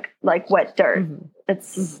dirt, like wet dirt. Mm-hmm.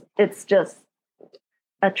 It's just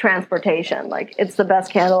a transportation. Like, it's the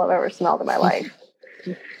best candle I've ever smelled in my life.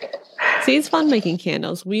 See, it's fun making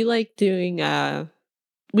candles. We like doing,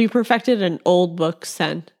 we perfected an old book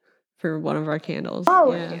scent for one of our candles.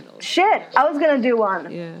 Oh, yeah. Shit. I was going to do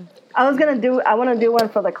one. Yeah. I want to do one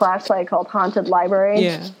for the Clash site called Haunted Library.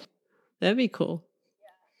 Yeah. That'd be cool.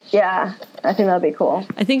 Yeah. I think that'd be cool.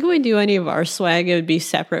 I think if we do any of our swag, it would be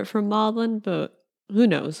separate from Maudlin, but who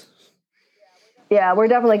knows? Yeah, we're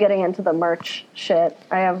definitely getting into the merch shit.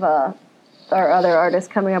 I have our other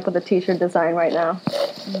artists coming up with a t-shirt design right now.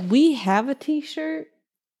 We have a t-shirt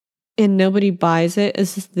and nobody buys it.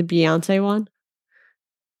 Is this the Beyonce one?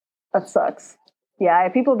 That sucks. Yeah,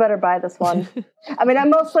 people better buy this one. I mean, I'm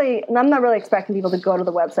not really expecting people to go to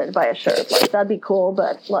the website to buy a shirt. Like, that'd be cool,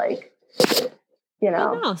 but like, you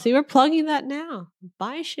know. No, see, we're plugging that now.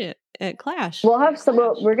 Buy shit at Clash. We'll have some.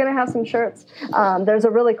 We're gonna have some shirts. There's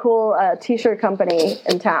a really cool t-shirt company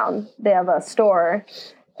in town. They have a store,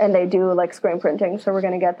 and they do like screen printing. So we're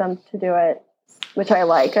gonna get them to do it, which I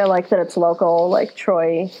like. I like that it's local, like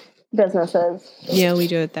Troy businesses. Yeah, we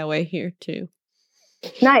do it that way here too.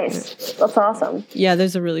 Nice. That's awesome. Yeah,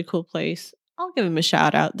 there's a really cool place. I'll give them a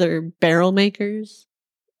shout out. They're barrel makers.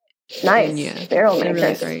 Nice. And yeah, Barrel they're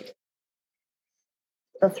makers. really great.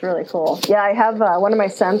 That's really cool. Yeah, I have one of my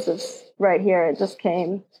scents right here. It just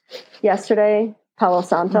came yesterday. Palo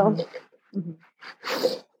Santo.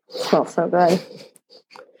 Smells so good.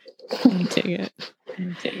 I take it.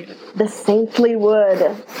 The saintly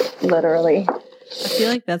wood, literally. I feel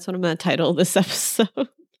like that's what I'm going to title this episode.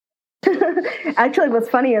 Actually, what's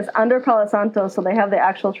funny is under Palo Santo, so they have the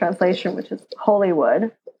actual translation, which is holy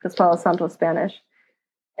wood, because Palo Santo is Spanish.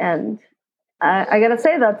 And I gotta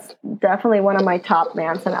say, that's definitely one of my top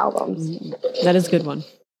Manson albums. That is a good one.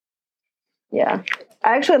 Yeah.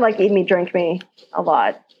 I actually like Eat Me, Drink Me a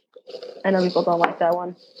lot. I know people don't like that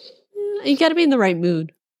one. You got to be in the right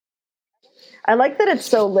mood. I like that it's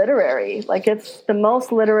so literary. Like, it's the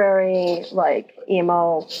most literary, like,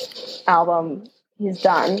 emo album he's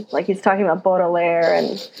done. Like, he's talking about Baudelaire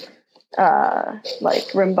and, like,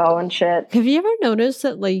 Rimbaud and shit. Have you ever noticed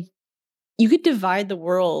that, like, you could divide the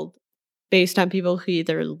world based on people who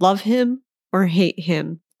either love him or hate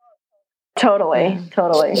him? Totally.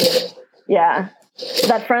 Yeah.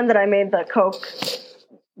 That friend that I made the Coke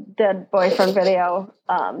Dead Boyfriend video,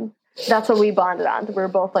 that's what we bonded on. We were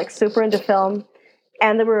both like super into film,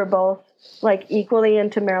 and we were both like equally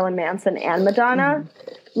into Marilyn Manson and Madonna.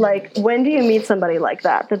 Like, when do you meet somebody like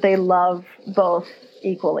that they love both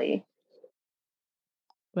equally?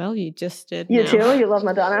 Well, you just did. You too? You love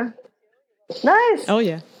Madonna? Nice. Oh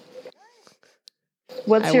yeah.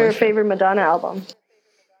 What's your favorite Madonna album?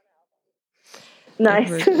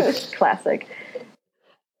 Nice. Classic.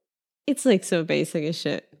 It's like so basic as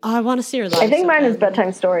shit. Oh, I want to see her live. I think mine is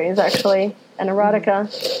Bedtime Stories, actually, and Erotica.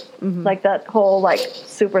 Like that whole like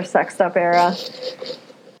super sexed up era.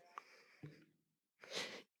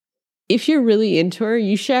 If you're really into her,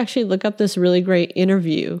 you should actually look up this really great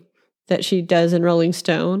interview that she does in Rolling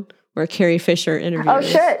Stone where Carrie Fisher interviews. Oh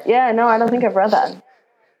shit. Yeah, no, I don't think I've read that.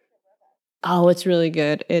 Oh, it's really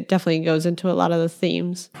good. It definitely goes into a lot of the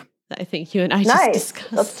themes that I think you and I just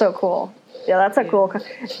discussed. That's so cool. Yeah, that's a cool.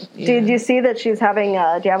 Did you see that she's having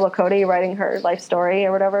Diablo Cody writing her life story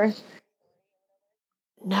or whatever?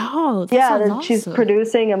 No. Awesome. She's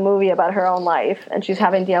producing a movie about her own life, and she's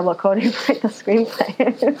having Diablo Cody write the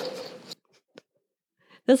screenplay.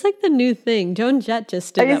 That's like the new thing. Joan Jett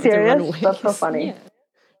just did. Are you that serious? With the That's so funny.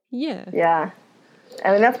 Yeah.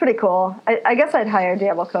 I mean, that's pretty cool. I guess I'd hire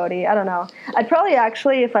Diablo Cody. I don't know. I'd probably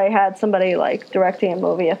actually, if I had somebody like directing a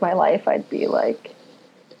movie of my life, I'd be like,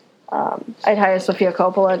 I'd hire Sofia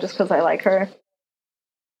Coppola just because I like her.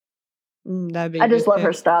 That'd be. I just love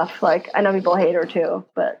her stuff. Like, I know people hate her too,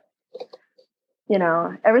 but you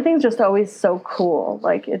know, everything's just always so cool.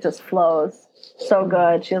 Like, it just flows so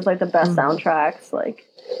good. She has like the best soundtracks. Like,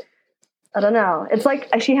 I don't know. It's like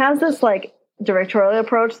she has this like directorial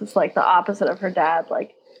approach that's like the opposite of her dad.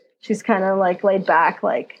 Like, she's kind of like laid back.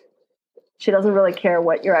 Like, she doesn't really care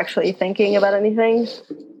what you're actually thinking about anything.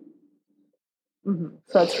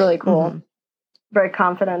 So it's really cool. Very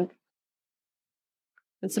confident.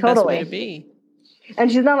 It's the best way to be.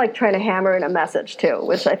 And she's not like trying to hammer in a message too,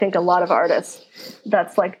 which I think a lot of artists,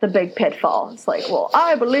 that's like the big pitfall. It's like, well,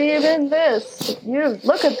 I believe in this. You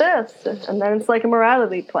look at this. And then it's like a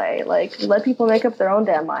morality play. Like, let people make up their own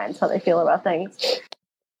damn minds how they feel about things.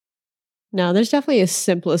 No, there's definitely a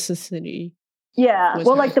simplicity. Yeah.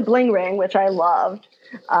 Well, like the Bling Ring, which I loved.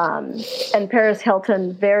 And Paris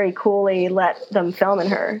Hilton very coolly let them film in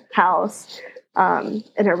her house, in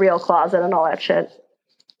her real closet and all that shit,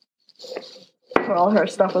 where all her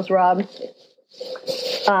stuff was robbed.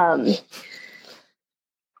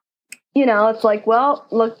 You know, it's like, well,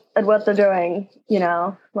 look at what they're doing, you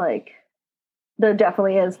know, like there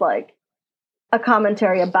definitely is like a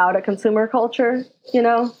commentary about a consumer culture, you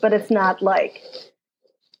know, but it's not like,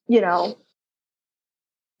 you know,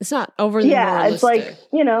 it's not overly moralistic. It's like,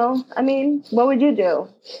 you know, I mean, what would you do?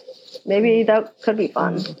 Maybe that could be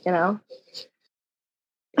fun, you know?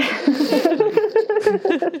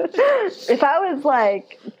 If I was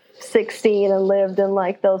like 16 and lived in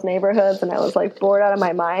like those neighborhoods and I was like bored out of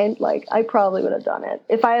my mind, like I probably would have done it.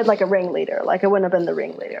 If I had like a ringleader, like I wouldn't have been the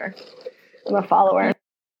ringleader. I'm a follower.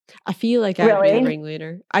 I feel like I would be the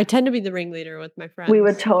ringleader. I tend to be the ringleader with my friends. We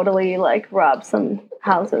would totally like rob some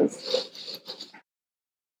houses.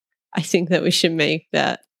 I think that we should make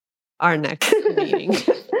that our next meeting.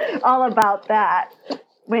 All about that.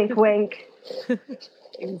 Wink, wink.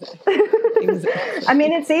 Exactly. I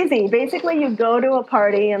mean, it's easy. Basically, you go to a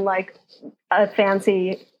party in like a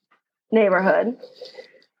fancy neighborhood,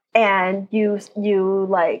 and you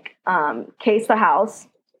like case the house.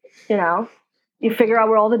 You know, you figure out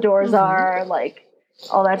where all the doors are. Like,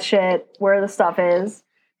 all that shit, where the stuff is,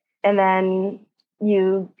 and then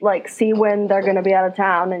you like see when they're going to be out of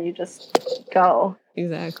town, and you just go.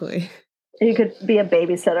 Exactly. You could be a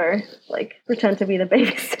babysitter, like pretend to be the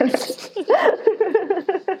babysitter.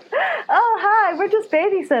 Oh, hi, we're just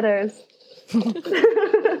babysitters.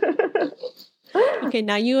 Okay,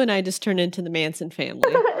 now you and I just turned into the Manson family.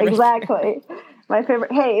 Exactly. My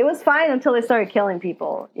favorite. Hey, it was fine until they started killing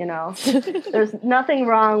people, you know. There's nothing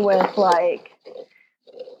wrong with, like,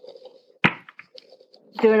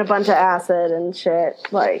 doing a bunch of acid and shit.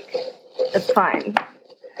 Like, it's fine.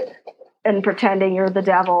 And pretending you're the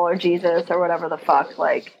devil or Jesus or whatever the fuck.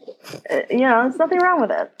 Like, you know, there's nothing wrong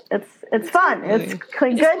with it. It's fun. It's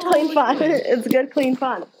clean, good, clean fun. It's good, clean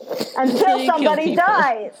fun. Until somebody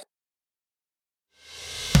dies.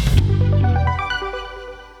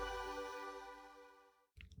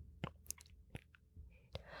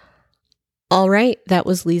 All right, that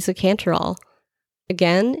was Lisa Canterall.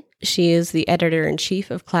 Again, she is the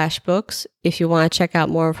editor-in-chief of Clash Books. If you want to check out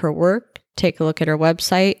more of her work, take a look at her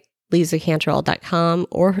website, lisacanterall.com,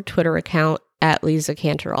 or her Twitter account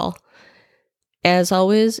 @lisacanterall. As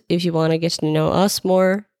always, if you want to get to know us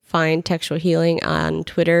more, find Textual Healing on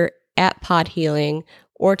Twitter @podhealing,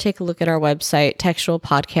 or take a look at our website,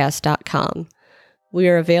 textualpodcast.com. We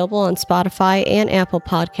are available on Spotify and Apple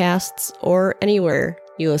Podcasts, or anywhere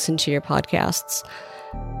you listen to your podcasts.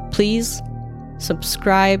 Please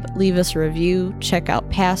subscribe, leave us a review, check out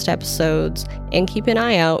past episodes, and keep an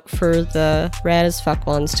eye out for the rad as fuck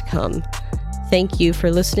ones to come. Thank you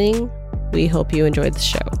for listening. We hope you enjoyed the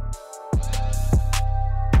show.